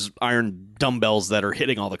iron dumbbells that are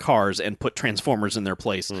hitting all the cars and put Transformers in their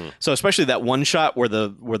place. So especially that one shot where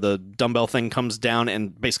the dumbbell thing comes down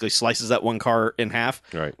and basically slices that one car in half.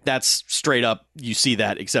 Right. That's straight up. You see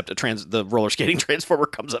that, except the roller skating Transformer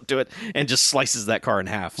comes up to it and just slices that car in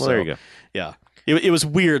half. Well, so there you go. Yeah. It was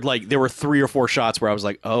weird. Like there were 3 or 4 shots where I was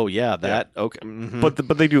like, "Oh yeah, that okay." Mm-hmm.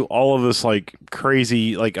 But they do all of this like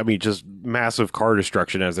crazy, like I mean, just massive car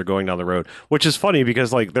destruction as they're going down the road, which is funny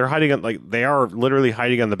because like they are literally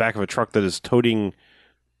hiding on the back of a truck that is toting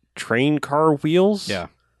train car wheels. Yeah,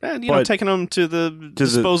 and taking them to the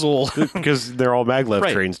disposal because they're all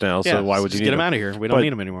maglev trains now. So why would you get them out of here? We don't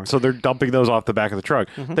need them anymore. So they're dumping those off the back of the truck.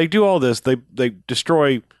 They do all this. They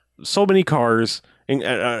destroy so many cars.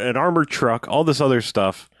 An armored truck, all this other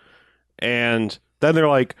stuff, and then they're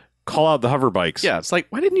like, call out the hover bikes. Yeah, it's like,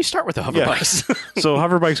 why didn't you start with the hover bikes? So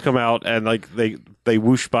hover bikes come out and like they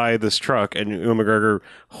whoosh by this truck, and Ewan McGregor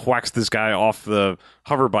whacks this guy off the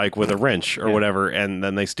hover bike with a wrench or whatever, and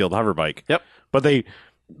then they steal the hover bike. Yep. But they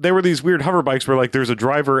were these weird hover bikes where like there's a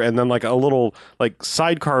driver and then like a little like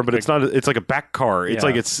sidecar, but it's not. It's like a back car. It's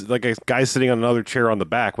like a guy sitting on another chair on the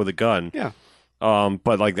back with a gun. Yeah.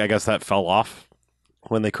 But like I guess that fell off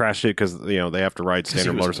when they crashed it because they have to ride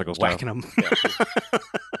standard motorcycles. Whacking them.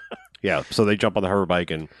 Yeah. So they jump on the hover bike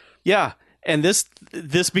and and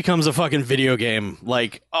this becomes a fucking video game.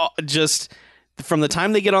 Like, just from the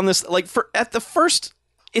time they get on this, like at the first.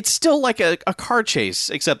 It's still like a car chase,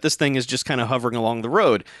 except this thing is just kind of hovering along the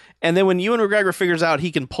road. And then when Ewan McGregor figures out he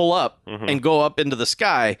can pull up and go up into the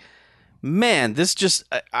sky, man, this just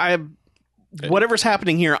whatever's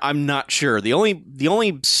happening here, I'm not sure. The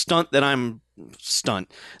only stunt that I'm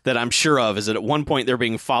sure of is that at one point they're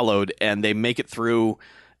being followed and they make it through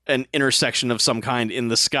an intersection of some kind in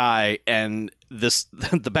the sky, and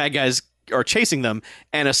the bad guys are chasing them,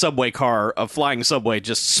 and a flying subway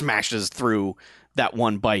just smashes through that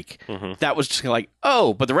one bike. That was just like,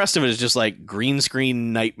 but the rest of it is just like green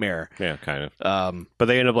screen nightmare. Yeah, kind of. But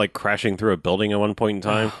they end up like crashing through a building at one point in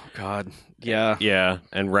time. Oh God, yeah, yeah,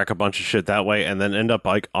 and wreck a bunch of shit that way, and then end up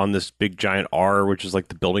like on this big giant R, which is like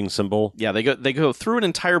the building symbol. Yeah, they go through an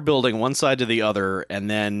entire building, one side to the other, and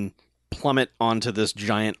then plummet onto this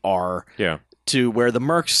giant R. Yeah. To where the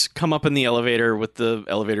mercs come up in the elevator with the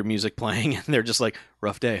elevator music playing, and they're just like,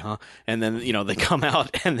 rough day, huh? And then, they come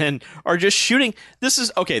out and then are just shooting. This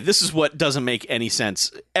is what doesn't make any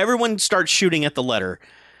sense. Everyone starts shooting at the letter.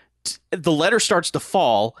 The letter starts to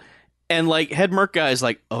fall, and like head merc guy is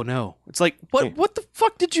like, oh no. It's like, what the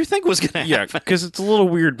fuck did you think was going to happen? Yeah, because it's a little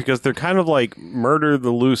weird because they're kind of like murder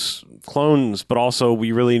the loose clones, but also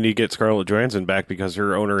we really need to get Scarlett Johansson back because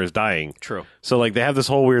her owner is dying. True. So like they have this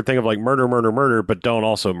whole weird thing of like murder, but don't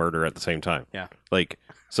also murder at the same time. Yeah. Like,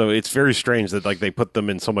 so it's very strange that like they put them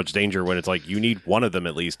in so much danger when it's like you need one of them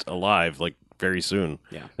at least alive like very soon.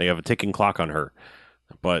 Yeah. They have a ticking clock on her.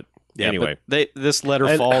 But anyway, but this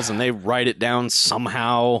letter falls and they write it down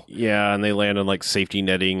somehow. Yeah, and they land on like safety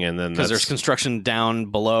netting, and then because there's construction down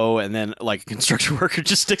below, and then like a construction worker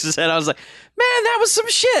just sticks his head out. I was like, man, that was some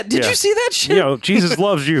shit. Did you see that shit? Jesus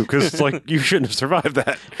loves you because it's like you shouldn't have survived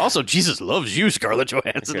that. Also, Jesus loves you, Scarlett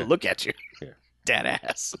Johansson. Yeah. Look at you, dad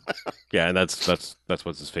ass. Yeah, and that's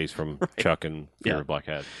what's his face from Chuck and Fear of Black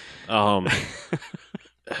Hat.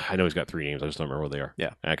 I know he's got 3 names. I just don't remember what they are.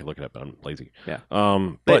 Yeah. I can look it up, but I'm lazy. Yeah.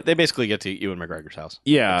 But they basically get to Ewan McGregor's house.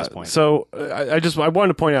 Yeah. At this point. So I wanted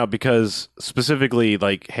to point out because specifically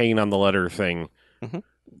like hanging on the letter thing.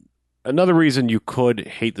 Another reason you could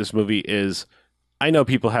hate this movie is I know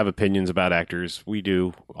people have opinions about actors. We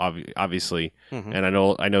do, obviously, and I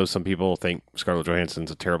know some people think Scarlett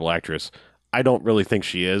Johansson's a terrible actress. I don't really think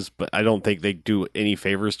she is, but I don't think they do any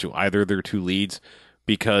favors to either of their 2 leads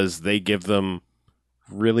because they give them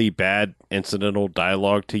really bad incidental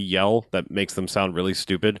dialogue to yell that makes them sound really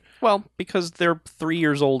stupid. Well, because they're 3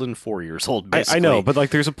 years old and 4 years old, basically. I know, but like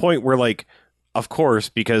there's a point where like, of course,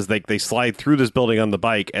 because like they slide through this building on the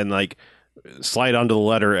bike and like slide onto the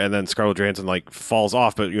letter, and then Scarlett Johansson like falls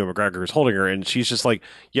off, but Ewan McGregor is holding her, and she's just like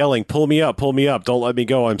yelling, pull me up, don't let me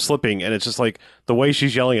go, I'm slipping. And it's just like the way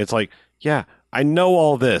she's yelling, it's like, yeah, I know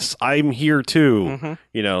all this, I'm here too.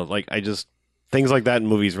 Like I just, things like that in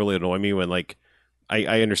movies really annoy me when like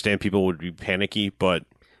I understand people would be panicky, but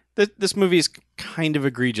this movie is kind of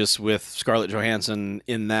egregious with Scarlett Johansson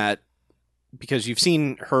in that because you've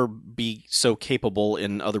seen her be so capable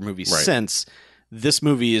in other movies since. This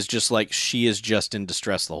movie is just like she is just in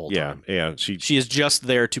distress the whole time. Yeah. She is just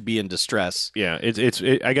there to be in distress. Yeah,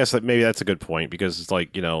 I guess that maybe that's a good point because it's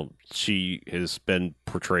like she has been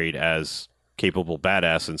portrayed as capable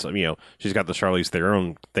badass, and so she's got the Charlize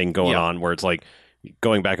Theron thing going on where it's like.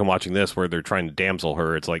 Going back and watching this where they're trying to damsel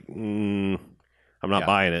her, it's like, I'm not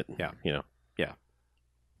buying it. Yeah. Yeah.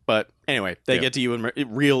 But anyway, they get to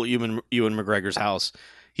real Ewan McGregor's house.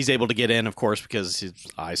 He's able to get in, of course, because his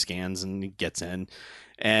eye scans and he gets in.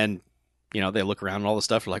 And, they look around and all the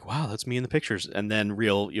stuff. They're like, wow, that's me in the pictures. And then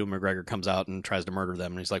real Ewan McGregor comes out and tries to murder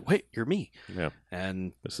them. And he's like, wait, you're me. Yeah.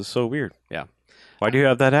 And this is so weird. Yeah. Why do you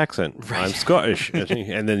have that accent? Right. I'm Scottish.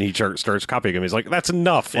 And then he starts copying him. He's like, that's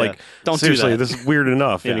enough. Yeah. Like, don't seriously, do that. this is weird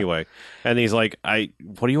enough anyway. And he's like,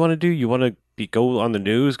 what do you want to do? You want to go on the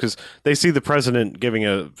news? Because they see the president giving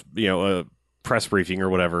a press briefing or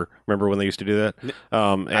whatever. Remember when they used to do that?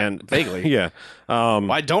 And vaguely. Yeah.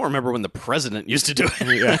 I don't remember when the president used to do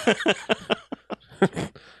it. Yeah.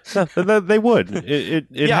 No, they would. It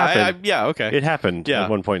yeah, happened. okay. It happened Yeah. at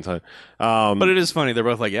one point in time. But it is funny. They're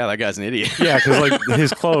both like, yeah, that guy's an idiot. Yeah, because like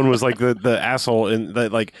his clone was like the asshole, and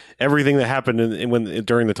that like everything that happened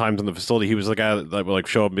during the times in the facility, he was the guy that would like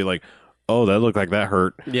show up and be like, "Oh, that looked like that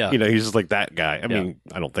hurt." Yeah. You know, he's just like that guy. I mean,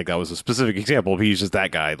 I don't think that was a specific example, but he's just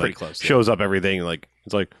that guy. Pretty Like close, shows up everything like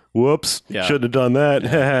it's like, "Whoops, Yeah. shouldn't have done that."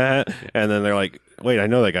 And then they're like, "Wait, I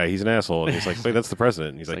know that guy. He's an asshole." And he's like, "Wait, that's the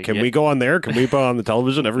president." And he's like, "Can we go on there? Can we put on the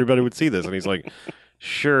television? Everybody would see this." And he's like,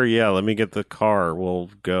 "Sure, yeah. Let me get the car. We'll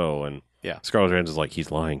go." And Yeah. Scarlett Johansson's like,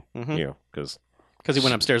 he's lying, Mhm. you know, because Because he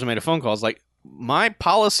went upstairs and made a phone call. It's like, my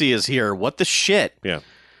policy is here. What the shit? Yeah.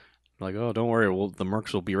 Like, oh, don't worry. Well, the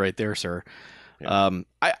Mercs will be right there, sir. Yeah.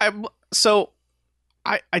 I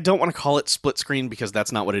don't want to call it split screen because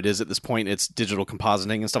that's not what it is at this point. It's digital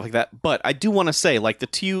compositing and stuff like that. But I do want to say, like, the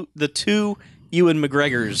two Ewan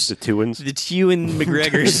McGregors, the Tewins, the Ewan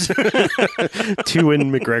McGregors,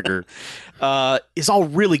 Tewin McGregor, is all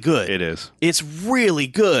really good. it is. It's really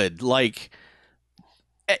good. Like,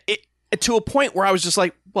 it to a point where I was just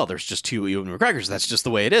like, well, there's just two Ewan McGregors. That's just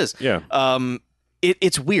the way it is. Yeah.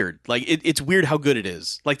 It's weird. Like, it's weird how good it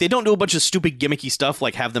is. Like, they don't do a bunch of stupid gimmicky stuff,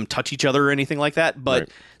 like have them touch each other or anything like that, but Right.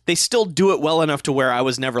 they still do it well enough to where I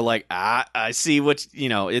was never like, I see what, you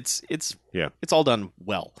know, it's all done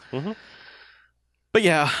well. Mhm. But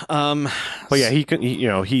yeah, But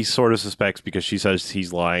yeah, he sort of suspects because she says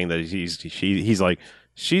he's lying that he's like,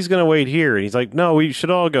 she's gonna wait here, and he's like, no, we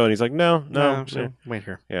should all go, and he's like, no, wait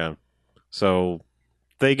here. yeah. So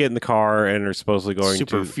they get in the car and are supposedly going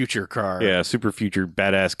Super to future car. yeah, super future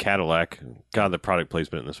badass Cadillac. God, the product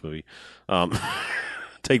placement in this movie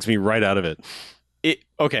takes me right out of it.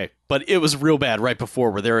 Okay, but it was real bad right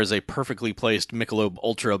before where there is a perfectly placed Michelob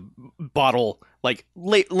Ultra bottle, like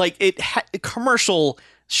a commercial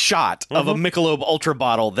shot of a Michelob Ultra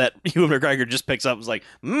bottle that Ewan McGregor just picks up and is like,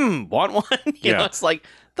 want one? You know, it's like,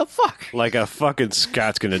 the fuck? Like a fucking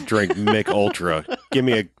Scott's gonna drink Mick Ultra. Give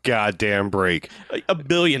me a goddamn break. A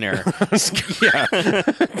billionaire. Yeah.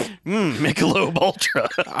 Michelob Ultra.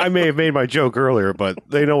 I may have made my joke earlier, but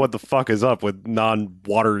they know what the fuck is up with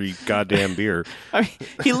non-watery goddamn beer. I mean,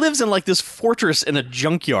 he lives in like this fortress in a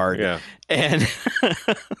junkyard. Yeah. And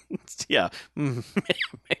yeah,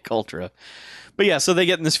 Mick Ultra. But yeah, so they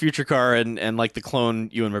get in this future car and like the clone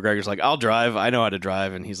Ewan McGregor's like, I'll drive. I know how to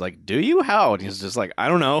drive. And he's like, do you? How? And he's just like, I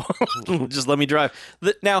don't know. Just let me drive.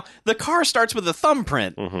 Now, the car starts with a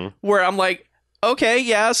thumbprint where I'm like, okay,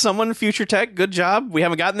 yeah, someone future tech, good job. We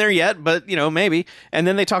haven't gotten there yet, but, you know, maybe. And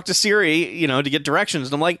then they talk to Siri, you know, to get directions.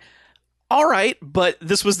 And I'm like, all right, but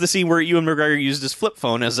this was the scene where Ewan McGregor used his flip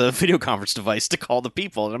phone as a video conference device to call the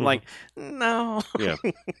people. And I'm like, no. Yeah.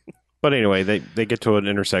 But anyway, they get to an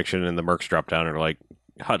intersection and the Mercs drop down and are like,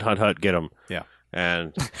 hut, hut, hut, get them. Yeah.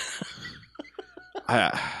 And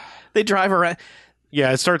they drive around.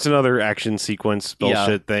 Yeah, it starts another action sequence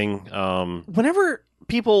bullshit thing. Whenever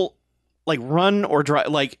people like run or drive,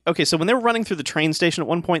 like, okay, so when they were running through the train station at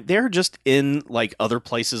one point, they're just in like other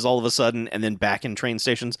places all of a sudden and then back in train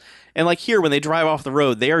stations. And like here, when they drive off the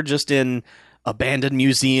road, they are just in abandoned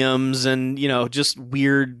museums and, you know, just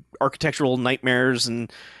weird architectural nightmares.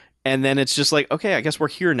 And then it's just like, okay, I guess we're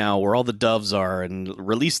here now where all the doves are and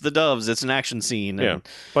release the doves. It's an action scene. And,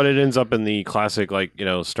 yeah. But it ends up in the classic, like, you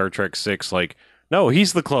know, Star Trek 6, like, no,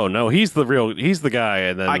 he's the clone. No, he's the guy.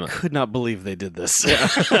 And then I could not believe they did this. Yeah.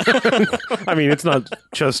 I mean, it's not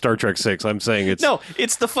just Star Trek 6. I'm saying it's... No,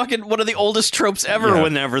 it's the fucking one of the oldest tropes ever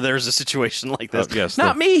whenever there's a situation like this. Yes,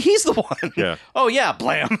 not me, he's the one. Yeah. Oh, yeah,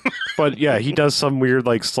 blam. But yeah, he does some weird,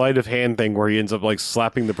 like, sleight of hand thing where he ends up, like,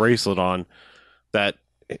 slapping the bracelet on that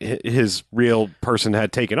his real person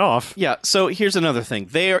had taken off. Yeah, so here's another thing.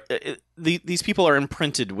 They are these people are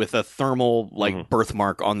imprinted with a thermal like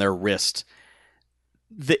birthmark on their wrist.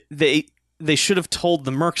 They should have told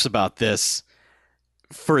the Mercs about this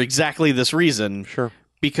for exactly this reason. Sure.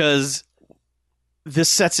 Because this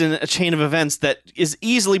sets in a chain of events that is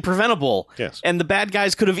easily preventable. Yes. And the bad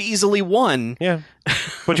guys could have easily won. Yeah.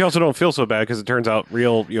 But you also don't feel so bad because it turns out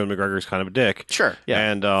real Ewan McGregor's kind of a dick. Sure.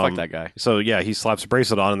 Yeah. And fuck that guy. So yeah, he slaps a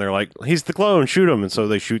bracelet on and they're like, he's the clone, shoot him. And so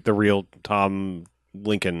they shoot the real Tom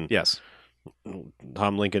Lincoln. Yes.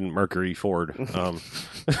 Tom Lincoln Mercury Ford.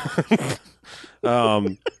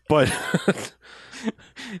 But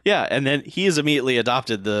yeah, and then he has immediately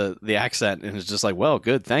adopted the accent and is just like, well,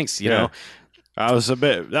 good, thanks, you know. That was a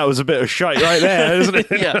bit of shite right there, isn't it?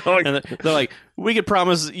 Yeah. And they're like, we could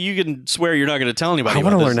promise you can swear you're not going to tell anybody. I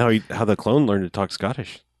want to learn how the clone learned to talk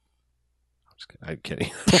Scottish. I'm kidding.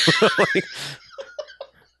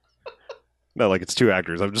 No, like it's two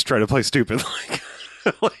actors. I'm just trying to play stupid. Like,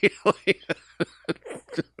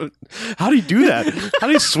 How do you do that? How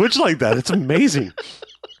do you switch like that? It's amazing.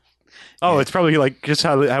 Oh, it's probably like just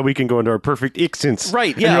how we can go into our perfect accents.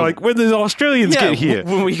 Right, And yeah. you're like, when did the Australians get here?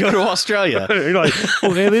 When we go to Australia. You're like,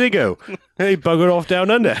 well, there they go. They buggered off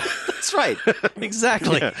down under. That's right.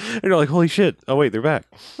 Exactly. Yeah. And you're like, holy shit. Oh, wait, they're back.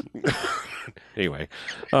 Anyway.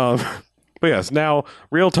 But yes, now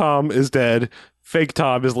real Tom is dead. Fake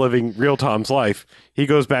Tom is living real Tom's life. He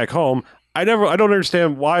goes back home. I don't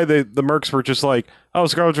understand why the mercs were just like, oh,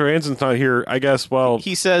 Scarlett Johansson's not here. I guess, well,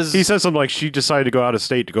 He says, something like she decided to go out of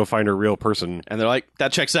state to go find her real person. and they're like,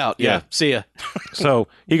 that checks out. Yeah. Yeah. See ya. So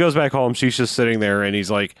he goes back home. She's just sitting there, and he's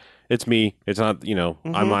like, "It's me. It's not.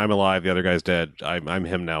 I'm alive. The other guy's dead. I'm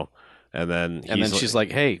him now." And then She's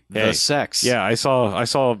like, hey, the sex. "Yeah, I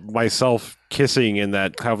saw myself kissing in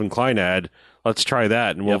that Calvin Klein ad. Let's try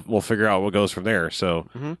that, and we'll figure out what goes from there." So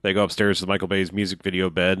they go upstairs to Michael Bay's music video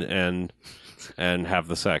bed and have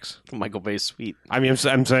the sex. Michael Bay's suite. I mean,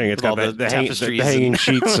 I'm saying it's got all the the tapestries hanging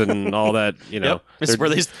sheets and all that. Yep. It's where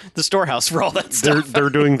the storehouse for all that stuff.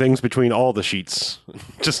 They're doing things between all the sheets,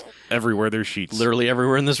 just everywhere there's sheets. Literally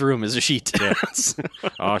everywhere in this room is a sheet. Yeah.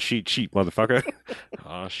 Sheet, motherfucker.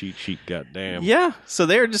 Sheet, goddamn. Yeah. So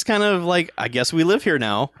they're just kind of like, I guess we live here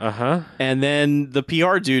now. Uh-huh. And then the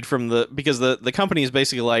PR dude because the company is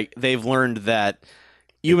basically like, they've learned that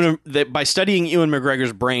that by studying Ewan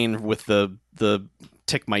McGregor's brain with the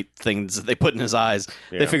tick mite things that they put in his eyes,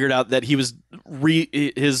 they figured out that he was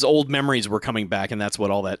his old memories were coming back, and that's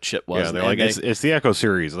what all that shit was. Yeah, they're like, it's the Echo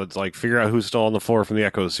series. Let's like figure out who's still on the floor from the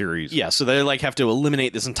Echo series. Yeah, so they like have to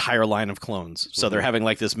eliminate this entire line of clones. So they're having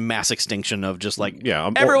like this mass extinction of just like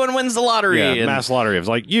everyone wins the lottery. Yeah, and mass lottery. It's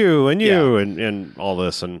like you and all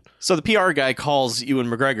this. And so the PR guy calls Ewan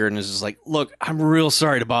McGregor and is just like, "Look, I'm real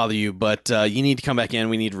sorry to bother you, but you need to come back in.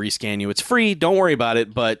 We need to rescan you. It's free. Don't worry about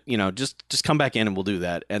it. But just come back in and we'll do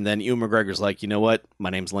that." And then Ewan McGregor's like, "You know what? My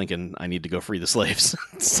name's Lincoln. I need to go free the slaves."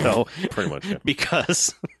 So pretty much, yeah.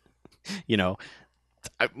 Because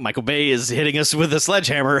Michael Bay is hitting us with a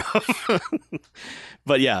sledgehammer.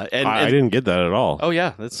 But yeah, and I didn't get that at all. Oh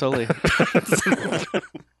yeah, that's totally.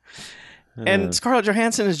 And Scarlett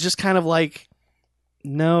Johansson is just kind of like,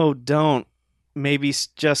 "No, don't. Maybe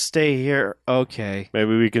just stay here." Okay.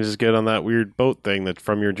 Maybe we can just get on that weird boat thing that's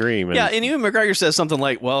from your dream. And and Ewan McGregor says something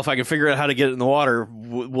like, "Well, if I can figure out how to get it in the water,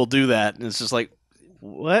 we'll do that." And it's just like,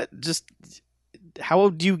 what? Just how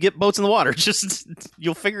do you get boats in the water? Just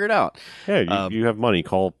you'll figure it out. Yeah, you have money.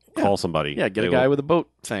 Call somebody. Yeah, get a guy with a boat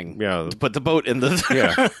thing. Yeah, to put the boat in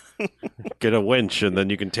the. Get a winch, and then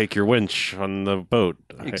you can take your winch on the boat.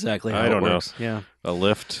 Exactly. I don't know. Yeah, a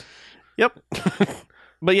lift. Yep.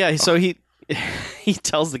 But yeah, so he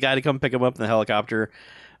tells the guy to come pick him up in the helicopter.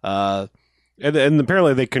 And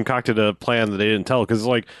apparently they concocted a plan that they didn't tell, because it's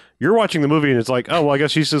like you're watching the movie and it's like, oh well, I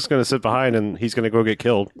guess she's just going to sit behind and he's going to go get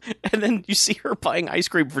killed. And then you see her buying ice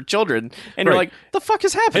cream for children, and you're like, the fuck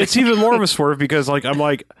is happening? And it's even more of a swerve because like I'm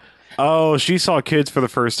like, oh, she saw kids for the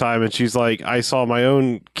first time, and she's like, I saw my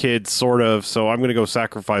own kids sort of, so I'm going to go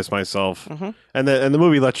sacrifice myself. And the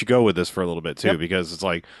movie lets you go with this for a little bit too, because it's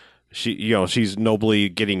like she's nobly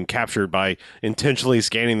getting captured by intentionally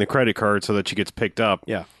scanning the credit card so that she gets picked up.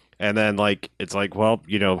 Yeah. And then, like, it's like, well,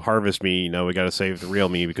 harvest me. We got to save the real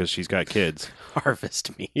me because she's got kids.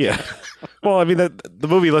 Harvest me. Yeah. Well, I mean, the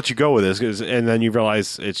movie lets you go with this, and then you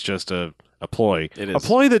realize it's just a ploy. It is. A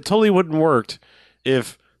ploy that totally wouldn't worked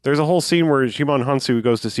if there's a whole scene where Shimon Hansu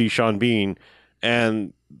goes to see Sean Bean,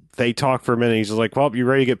 and they talk for a minute. He's just like, well, you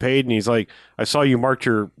ready to get paid? And he's like, I saw you marked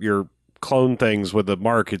your clone things with the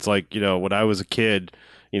mark. It's like, when I was a kid,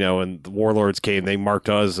 and the warlords came, they marked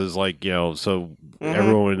us as like, so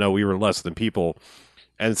everyone would know we were less than people.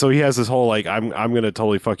 And so he has this whole like, I'm going to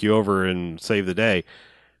totally fuck you over and save the day.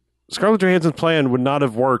 Scarlett Johansson's plan would not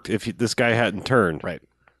have worked if this guy hadn't turned. Right.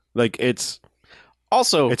 Like it's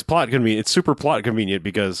plot convenient. It's super plot convenient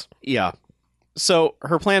because So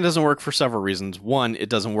her plan doesn't work for several reasons. One, it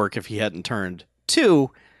doesn't work if he hadn't turned.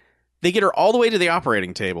 Two, they get her all the way to the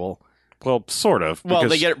operating table. Well, sort of. Well,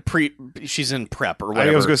 they get it she's in prep or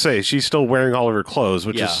whatever. I was going to say, she's still wearing all of her clothes,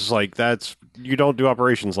 which is just like, you don't do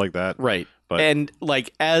operations like that. Right. But, and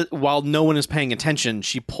like, while no one is paying attention,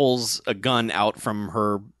 she pulls a gun out from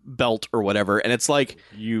her belt or whatever. And it's like,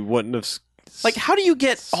 you wouldn't have. Like, how do you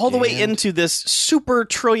get all the way into this super $1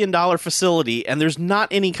 trillion facility and there's not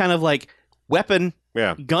any kind of like weapon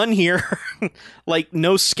gun here? Like,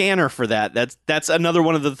 no scanner for that. That's another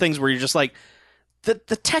one of the things where you're just like, the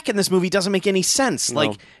tech in this movie doesn't make any sense. No.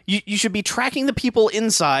 Like, you should be tracking the people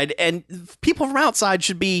inside, and people from outside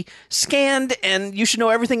should be scanned, and you should know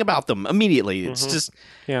everything about them immediately. It's just...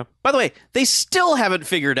 Yeah. By the way, they still haven't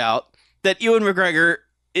figured out that Ewan McGregor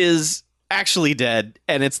is actually dead,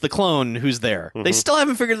 and it's the clone who's there. They still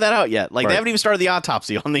haven't figured that out yet. Like, they haven't even started the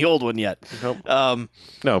autopsy on the old one yet. Nope.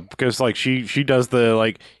 No, because like she does the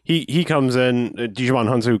like he comes in, Djimon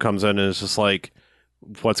Hounsou comes in and is just like,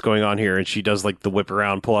 what's going on here? And she does like the whip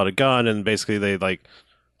around, pull out a gun, and basically they like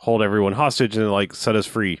hold everyone hostage and like set us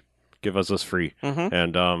free, give us free,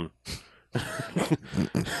 and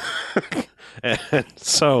and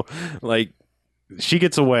so like she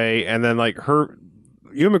gets away, and then like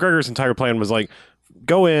Ewan McGregor's entire plan was like,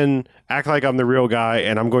 go in, act like I'm the real guy,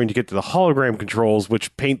 and I'm going to get to the hologram controls,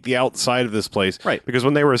 which paint the outside of this place. Right. Because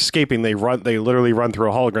when they were escaping, they literally run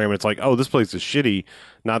through a hologram, and it's like, oh, this place is shitty,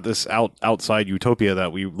 not this outside utopia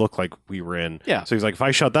that we look like we were in. Yeah. So he's like, if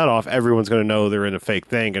I shut that off, everyone's going to know they're in a fake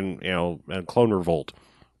thing, and and clone revolt,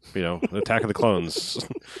 Attack of the Clones.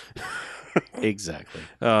 Exactly.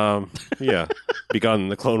 Yeah. Begun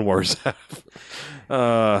the Clone Wars.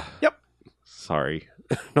 Yep. Sorry.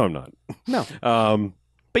 No, I'm not. No.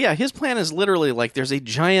 But yeah, his plan is literally like there's a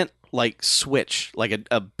giant like switch, like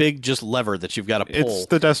a big just lever that you've got to pull. It's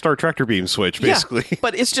the Death Star tractor beam switch, basically. Yeah,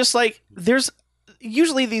 but it's just like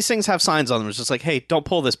usually these things have signs on them. It's just like, hey, don't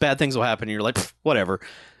pull this, bad things will happen. And you're like, whatever.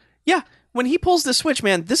 Yeah, when he pulls this switch,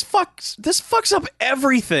 man, this fucks up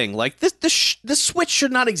everything. Like this switch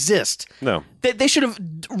should not exist. No. They should have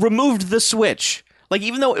removed the switch. Like,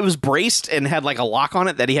 even though it was braced and had like a lock on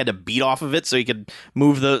it that he had to beat off of it so he could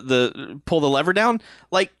move pull the lever down.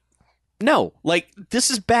 Like, no, like this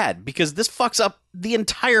is bad because this fucks up the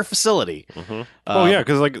entire facility. Oh yeah,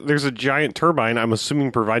 because like there's a giant turbine, I'm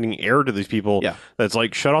assuming providing air to these people. Yeah. That's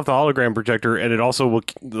like shut off the hologram projector, and it also will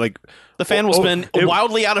like the fan will spin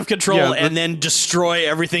wildly out of control Yeah, and then destroy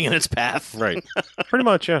everything in its path. Right. Pretty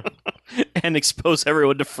much, yeah. And expose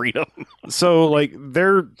everyone to freedom. So like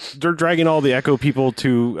they're dragging all the Echo people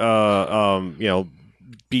to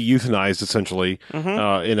be euthanized essentially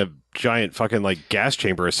in a giant fucking like gas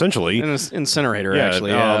chamber essentially. In an incinerator, Yeah,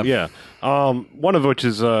 actually. yeah. One of which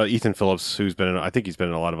is Ethan Phillips, who's been I think he's been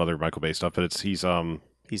in a lot of other Michael Bay stuff, but he's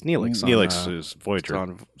Neelix. Neelix is Voyager.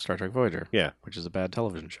 On Star Trek Voyager. Yeah. Which is a bad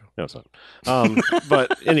television show. No, it's not.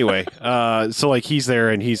 But anyway, so like he's there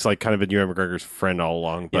and he's like kind of been Ewan McGregor's friend all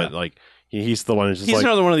along, but like he's the one who's just he's like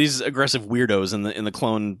another one of these aggressive weirdos in the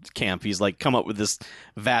clone camp. He's like come up with this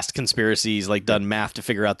vast conspiracy. He's like done math to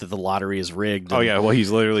figure out that the lottery is rigged. Oh yeah, well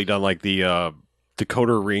he's literally done like the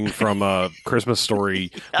decoder ring from Christmas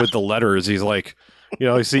Story with the letters. He's like,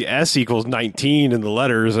 you see S equals 19 in the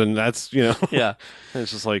letters, and that's yeah.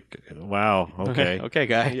 It's just like, wow, okay,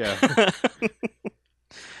 guy. Yeah.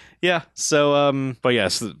 Yeah. So but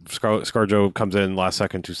yes, ScarJo comes in last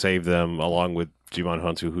second to save them along with Djimon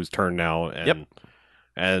Hounsou, who's turned now,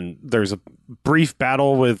 and there's a brief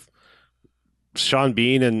battle with Sean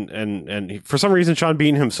Bean and for some reason Sean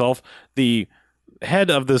Bean himself, the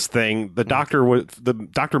head of this thing, the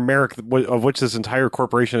Dr. Merrick, of which this entire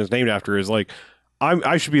corporation is named after, is like,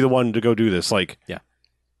 I should be the one to go do this. Like, yeah,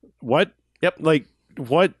 what? Yep. Like,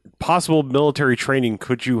 what possible military training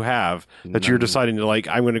could you have that you're deciding to like,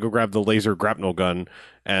 I'm going to go grab the laser grapnel gun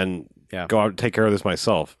and go out and take care of this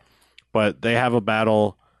myself? But they have a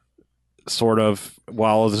battle, sort of,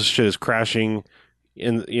 while this shit is crashing.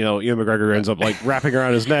 Ewan McGregor ends up like wrapping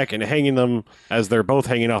around his neck and hanging them as they're both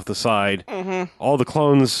hanging off the side. All the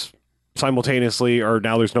clones simultaneously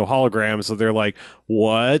there's no hologram, so they're like,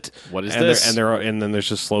 what is and this? And then there's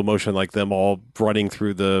just slow motion, like them all running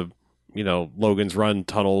through the Logan's Run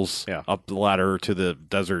tunnels up the ladder to the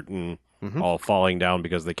desert and all falling down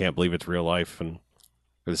because they can't believe it's real life. And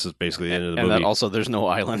this is basically the end of the movie. And that also there's no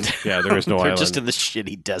island. Yeah, there is no They're island. just in the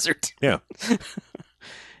shitty desert. Yeah.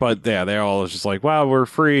 But yeah, they're all just like, wow, we're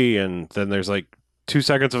free. And then there's like 2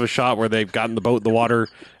 seconds of a shot where they've gotten the boat in the water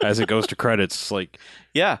as it goes to credits. Like,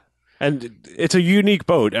 yeah. And it's a unique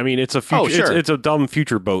boat. I mean, it's a future, sure. it's a dumb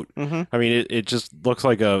future boat. I mean, it just looks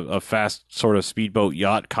like a fast sort of speedboat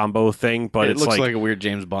yacht combo thing, but it it's looks like a weird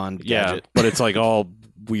James Bond gadget. But it's like all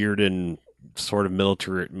weird and sort of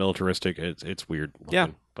militaristic. It's weird looking, yeah.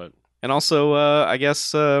 But and also, I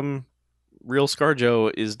guess real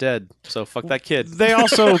ScarJo is dead, so fuck that kid. They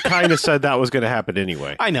also kind of said that was going to happen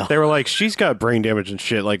anyway. I know. They were like, she's got brain damage and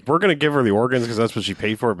shit. Like, we're going to give her the organs because that's what she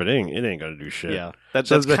paid for, but it ain't going to do shit. Yeah, that's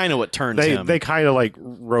kind of what turned him. They kind of like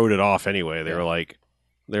wrote it off anyway. They were like,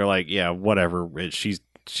 yeah, whatever. She's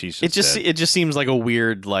just dead. It just seems like a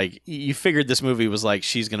weird, like, you figured this movie was like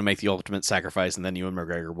she's going to make the ultimate sacrifice, and then Ewan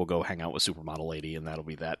McGregor will go hang out with Supermodel Lady, and that'll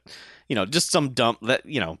be that. Just some dump that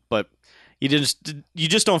but. You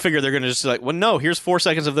just don't figure they're going to just like, well, no, here's 4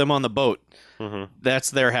 seconds of them on the boat. That's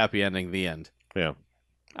their happy ending, the end. Yeah.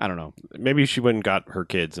 I don't know. Maybe she went and got her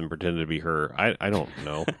kids and pretended to be her. I don't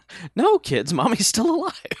know. No, kids, mommy's still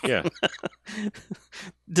alive. Yeah.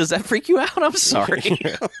 Does that freak you out? I'm sorry.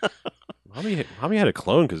 Mommy had a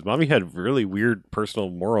clone because mommy had really weird personal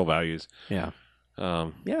moral values. Yeah.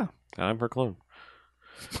 Yeah. I'm her clone.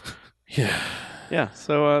 Yeah. Yeah.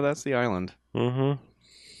 So that's the island. Mm-hmm.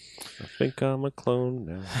 I think I'm a clone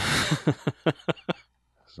now.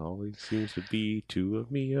 There's always seems to be two of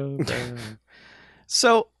me around.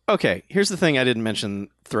 So, okay, here's the thing I didn't mention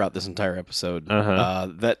throughout this entire episode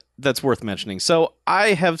that's worth mentioning. So,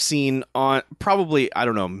 I have seen on probably, I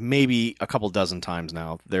don't know, maybe a couple dozen times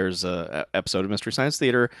now, there's a episode of Mystery Science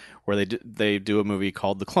Theater where they do a movie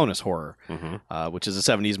called The Clonus Horror, which is a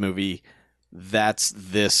 70s movie. That's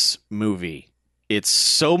this movie. It's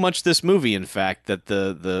so much this movie, in fact, that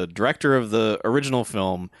the director of the original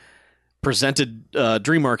film presented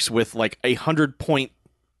DreamWorks with like 100-point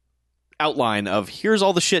outline of here's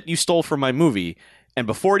all the shit you stole from my movie, and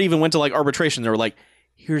before it even went to like arbitration, they were like,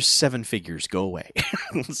 here's 7 figures, go away.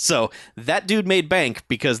 So that dude made bank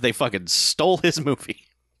because they fucking stole his movie.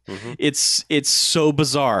 It's so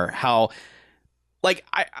bizarre how, like,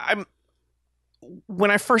 I'm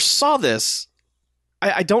when I first saw this,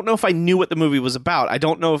 I don't know if I knew what the movie was about. I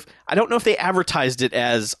don't know if they advertised it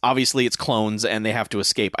as obviously it's clones and they have to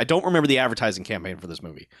escape. I don't remember the advertising campaign for this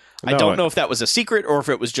movie. I don't know if that was a secret or if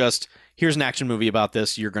it was just here's an action movie about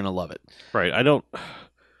this. You're gonna love it. Right.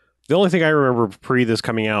 The only thing I remember pre this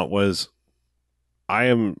coming out was I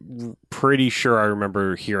am pretty sure I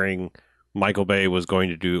remember hearing Michael Bay was going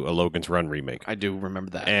to do a Logan's Run remake. I do remember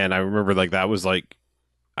that, and I remember like that was like.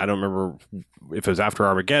 I don't remember if it was after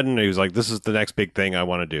Armageddon. He was like, "This is the next big thing I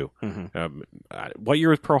want to do." What year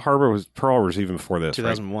was Pearl Harbor? Pearl Harbor was even before this,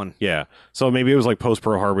 2001. Right? Yeah. So maybe it was like post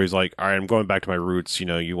Pearl Harbor. He's like, "All right, I'm going back to my roots. You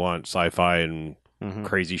know, you want sci-fi and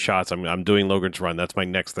crazy shots. I'm doing Logan's Run. That's my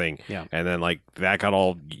next thing." Yeah. And then like that got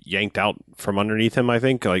all yanked out from underneath him. I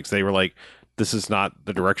think like they were like, "This is not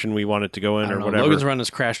the direction we want it to go in," or whatever. Logan's Run has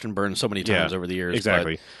crashed and burned so many times over the years.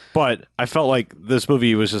 Exactly. But I felt like this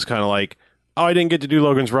movie was just kind of like. Oh, I didn't get to do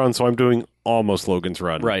Logan's Run, so I'm doing almost Logan's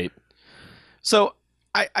Run. Right. So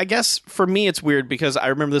I guess for me it's weird because I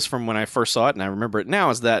remember this from when I first saw it, and I remember it now,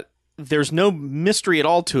 is that there's no mystery at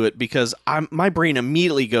all to it because my brain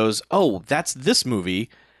immediately goes, oh, that's this movie,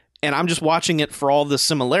 and I'm just watching it for all the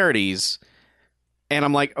similarities, and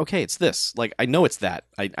I'm like, okay, it's this. Like, I know it's that.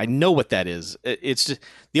 I know what that is. It's just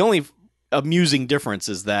the only amusing difference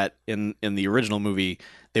is that in the original movie,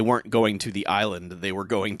 they weren't going to the island. They were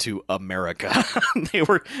going to America. They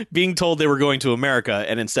were being told they were going to America,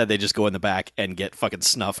 and instead they just go in the back and get fucking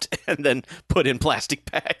snuffed and then put in plastic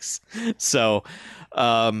bags. So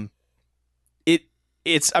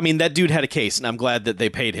it's I mean, that dude had a case, and I'm glad that they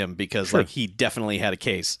paid him because like he definitely had a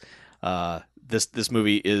case. This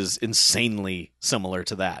movie is insanely similar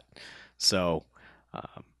to that. So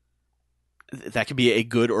that could be a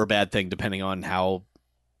good or bad thing depending on how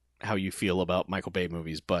you feel about Michael Bay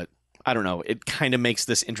movies, but I don't know. It kind of makes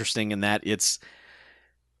this interesting in that it's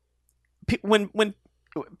when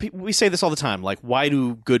we say this all the time, like, why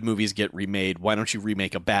do good movies get remade? Why don't you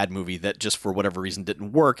remake a bad movie that just for whatever reason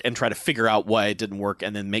didn't work and try to figure out why it didn't work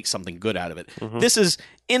and then make something good out of it? This is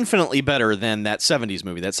infinitely better than that 70s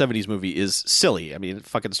movie. That 70s movie is silly. I mean, it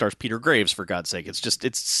fucking stars Peter Graves, for God's sake.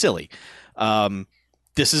 It's silly.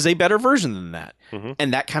 This is a better version than that.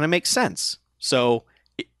 And that kind of makes sense. So...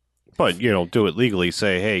 But do it legally.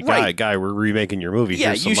 Say, hey, guy, we're remaking your movie.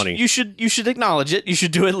 Here's some money. You should acknowledge it. You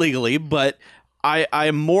should do it legally. But I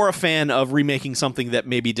am more a fan of remaking something that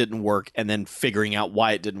maybe didn't work and then figuring out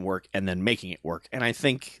why it didn't work and then making it work. And I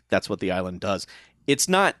think that's what The Island does. It's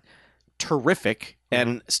not terrific.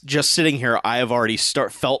 And just sitting here, I have already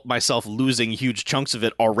felt myself losing huge chunks of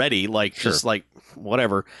it already. Like just like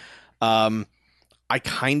whatever. I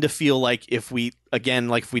kind of feel like if we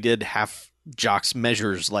did half Jock's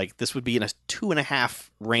measures, like this would be in a 2.5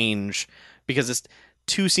 range because it's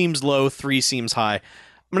 2 seems low, 3 seems high. I'm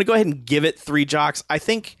gonna go ahead and give it 3 Jocks. I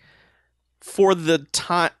think for the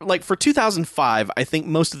time, like for 2005, I think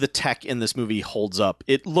most of the tech in this movie holds up.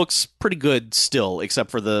 It looks pretty good still, except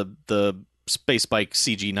for the space bike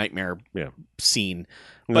CG nightmare scene.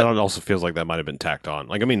 But it also feels like that might have been tacked on.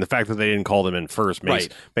 Like, I mean, the fact that they didn't call them in first makes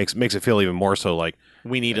it feel even more so like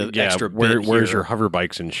we need an extra bit where's your hover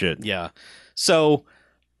bikes and shit? Yeah. So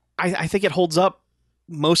I think it holds up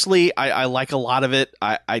mostly. I like a lot of it.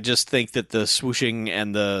 I just think that the swooshing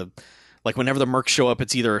and like whenever the mercs show up,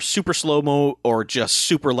 it's either super slow-mo or just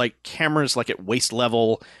super like cameras like at waist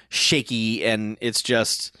level, shaky, and it's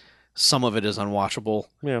just some of it is unwatchable.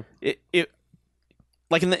 Yeah.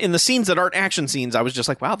 like in the scenes that aren't action scenes, I was just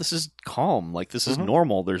like, wow, this is calm. Like this is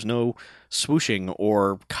normal. There's no swooshing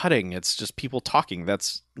or cutting. It's just people talking.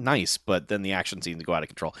 That's nice. But then the action scenes go out of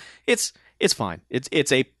control. It's fine.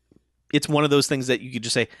 It's one of those things that you could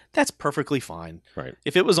just say that's perfectly fine. Right.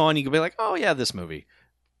 If it was on, you could be like, oh yeah, this movie.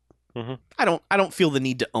 Mm-hmm. I don't feel the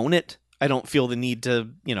need to own it. I don't feel the need to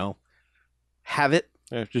have it.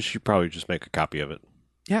 Yeah, you probably just make a copy of it.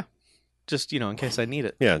 Yeah. Just, in case I need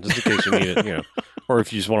it. Yeah, just in case you need it, Or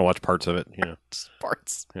if you just want to watch parts of it, Just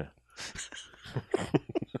parts. Yeah.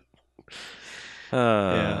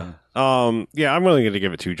 Yeah. I'm really going to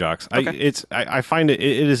give it 2 jocks. Okay. I find it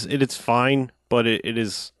is fine, but it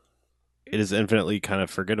is infinitely kind of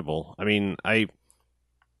forgettable. I mean,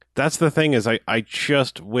 that's the thing is I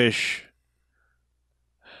just wish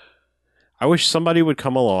somebody would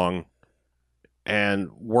come along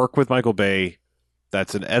and work with Michael Bay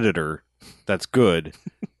that's an editor that's good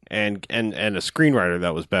and a screenwriter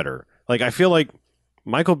that was better. Like I feel like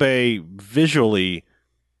Michael Bay visually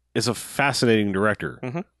is a fascinating director.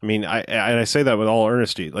 Mm-hmm. I mean, I say that with all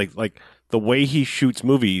earnesty. Like the way he shoots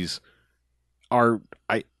movies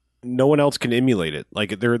no one else can emulate it.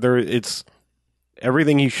 Like it's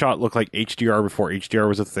everything he shot looked like HDR before HDR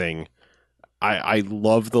was a thing. I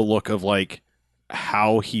love the look of like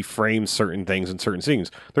how he frames certain things in certain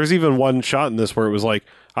scenes. There's even one shot in this where it was like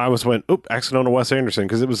I almost went, accidental Wes Anderson,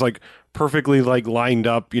 because it was like perfectly like lined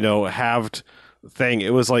up, halved thing.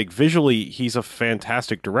 It was like visually he's a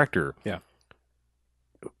fantastic director. Yeah.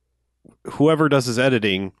 Whoever does his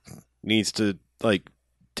editing needs to like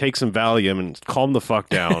take some Valium and calm the fuck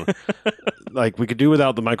down. Like we could do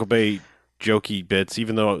without the Michael Bay jokey bits,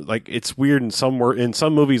 even though like it's weird in some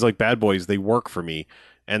movies like Bad Boys, they work for me.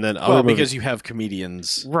 And then other movies, because you have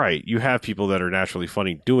comedians, right? You have people that are naturally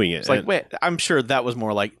funny doing it. It's like, wait, I'm sure that was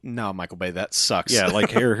more like, no, Michael Bay, that sucks. Yeah,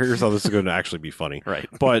 like here's how this is going to actually be funny, right?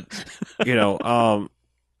 But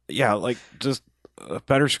yeah, like just a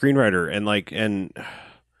better screenwriter and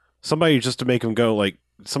somebody just to make him go. Like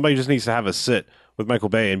somebody just needs to have a sit with Michael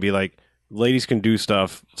Bay and be like, ladies can do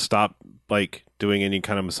stuff. Stop like doing any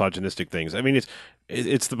kind of misogynistic things. I mean,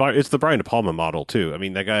 it's the Brian De Palma model too. I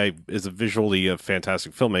mean, that guy is visually a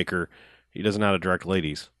fantastic filmmaker. He doesn't know how to direct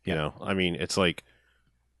ladies. I mean, it's like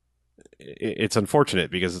it's unfortunate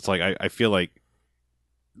because it's like I feel like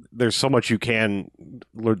there's so much you can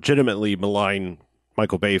legitimately malign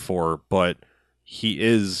Michael Bay for, but he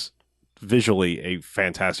is visually a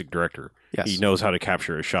fantastic director. Yes. He knows how to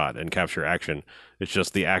capture a shot and capture action. It's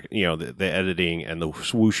just the editing and the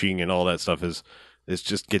swooshing and all that stuff is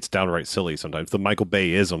just gets downright silly sometimes. The Michael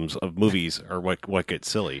Bay-isms of movies are what gets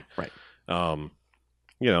silly. Right.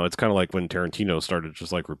 It's kind of like when Tarantino started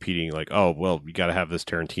just like repeating like, oh, well, you got to have this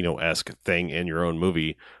Tarantino-esque thing in your own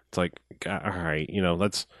movie. It's like, all right,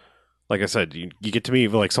 that's like I said, you get to me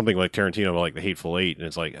like something like Tarantino, like The Hateful Eight, and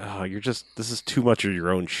it's like, oh, this is too much of your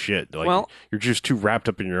own shit. Like, well, you're just too wrapped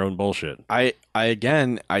up in your own bullshit. I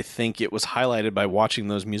think it was highlighted by watching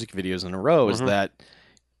those music videos in a row is that,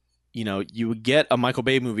 you would get a Michael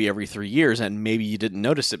Bay movie every 3 years and maybe you didn't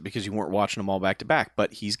notice it because you weren't watching them all back to back,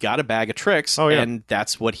 but he's got a bag of tricks and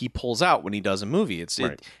that's what he pulls out when he does a movie.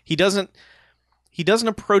 He doesn't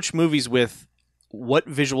approach movies with, what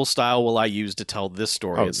visual style will I use to tell this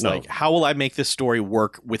story? Like, how will I make this story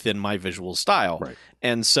work within my visual style? Right.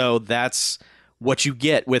 And so that's what you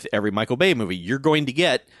get with every Michael Bay movie. You're going to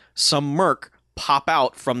get some merc pop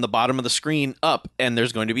out from the bottom of the screen up, and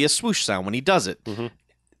there's going to be a swoosh sound when he does it. Mm-hmm.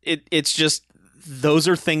 It's just, those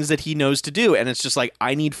are things that he knows to do, and it's just like,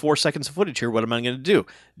 I need 4 seconds of footage here. What am I going to do?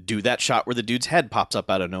 Do that shot where the dude's head pops up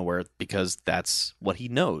out of nowhere, because that's what he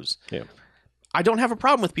knows. Yeah. I don't have a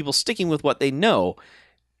problem with people sticking with what they know.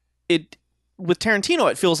 With Tarantino,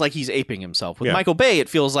 it feels like he's aping himself. With Michael Bay, it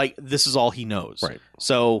feels like this is all he knows. Right.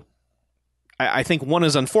 So I think one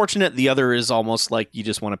is unfortunate. The other is almost like you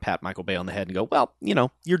just want to pat Michael Bay on the head and go, well,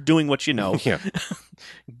 you're doing what you know. Yeah.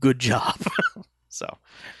 Good job. So,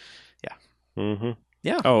 yeah. Mm-hmm.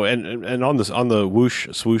 Yeah. Oh, and on the whoosh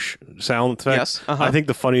swoosh sound effect, yes. Uh-huh. I think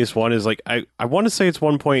the funniest one is like I want to say it's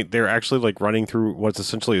one point they're actually like running through what's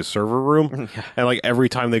essentially a server room, and like every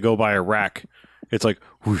time they go by a rack, it's like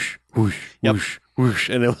whoosh whoosh whoosh whoosh,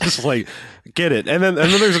 and it was like get it. And then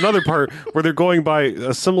there's another part where they're going by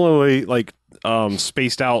a similarly like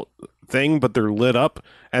spaced out thing, but they're lit up,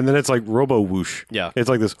 and then it's like robo whoosh. Yeah, it's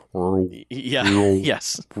like this.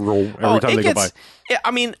 Yes. Every time they go by.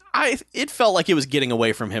 I mean, it felt like it was getting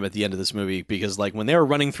away from him at the end of this movie, because like when they were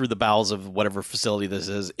running through the bowels of whatever facility this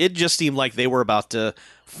is, it just seemed like they were about to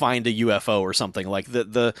find a UFO or something. Like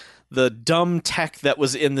the dumb tech that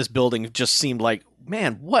was in this building just seemed like,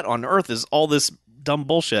 man, what on earth is all this dumb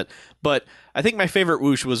bullshit. But I think my favorite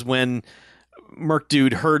whoosh was when Merc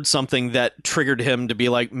Dude heard something that triggered him to be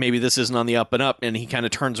like, maybe this isn't on the up and up, and he kind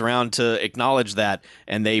of turns around to acknowledge that,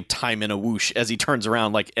 and they time in a whoosh as he turns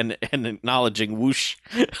around, like and acknowledging whoosh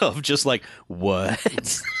of just like, what?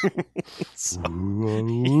 So,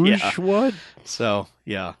 Whoosh, what? So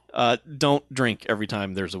yeah, don't drink every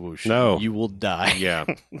time there's a whoosh. No, you will die. Yeah.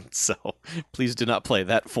 So please do not play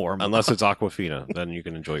that form unless it's Aquafina, then you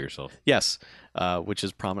can enjoy yourself. Yes, which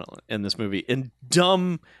is prominent in this movie in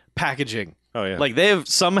dumb packaging. Oh yeah, like they have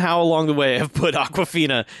somehow along the way have put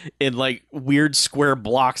Aquafina in like weird square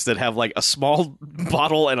blocks that have like a small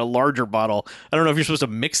bottle and a larger bottle. I don't know if you're supposed to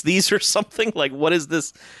mix these or something. Like, what is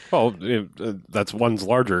this? Well, that's one's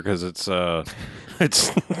larger because it's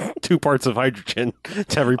 2 parts of hydrogen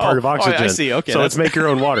to every part of oxygen. I see. Okay, so it's make your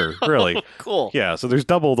own water. Really cool. Yeah, so there's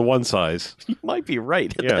double the one size. You might be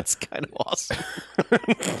right. Yeah. That's kind of awesome.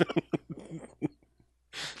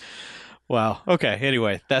 Wow. Okay.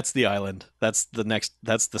 Anyway, that's the island. That's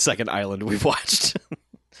the second island we've watched.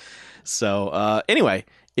 So, anyway,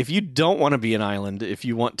 if you don't want to be an island, if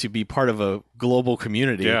you want to be part of a global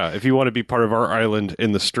community. Yeah. If you want to be part of our island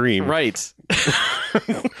in the stream. Right.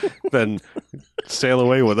 Then sail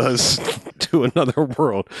away with us to another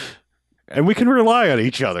world. And we can rely on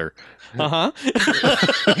each other. Uh-huh.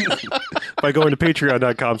 By going to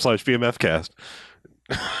patreon.com/bmfcast.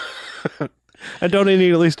 And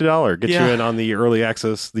donating at least $1 gets you in on the early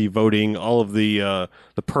access, the voting, all of the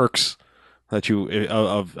perks that you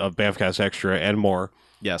of Bamfcast Extra and more.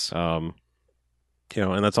 Yes. And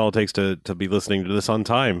that's all it takes to be listening to this on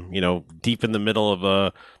time. Deep in the middle of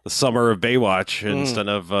the summer of Baywatch instead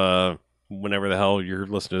of whenever the hell you're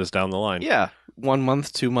listening to this down the line. Yeah, 1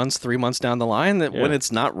 month, 2 months, 3 months down the line. When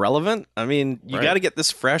it's not relevant. I mean, you got to get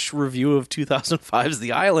this fresh review of 2005's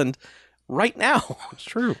The Island right now. It's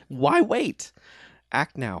true. Why wait?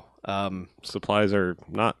 Act now. Supplies are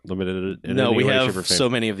not limited in no, any we way, have shape, or form. so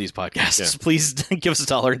many of these podcasts. Yeah. Please give us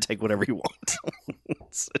 $1 and take whatever you want.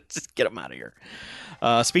 Just get them out of here.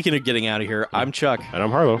 Speaking of getting out of here, I'm Chuck. And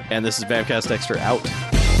I'm Harlow. And this is Bamcast Extra out.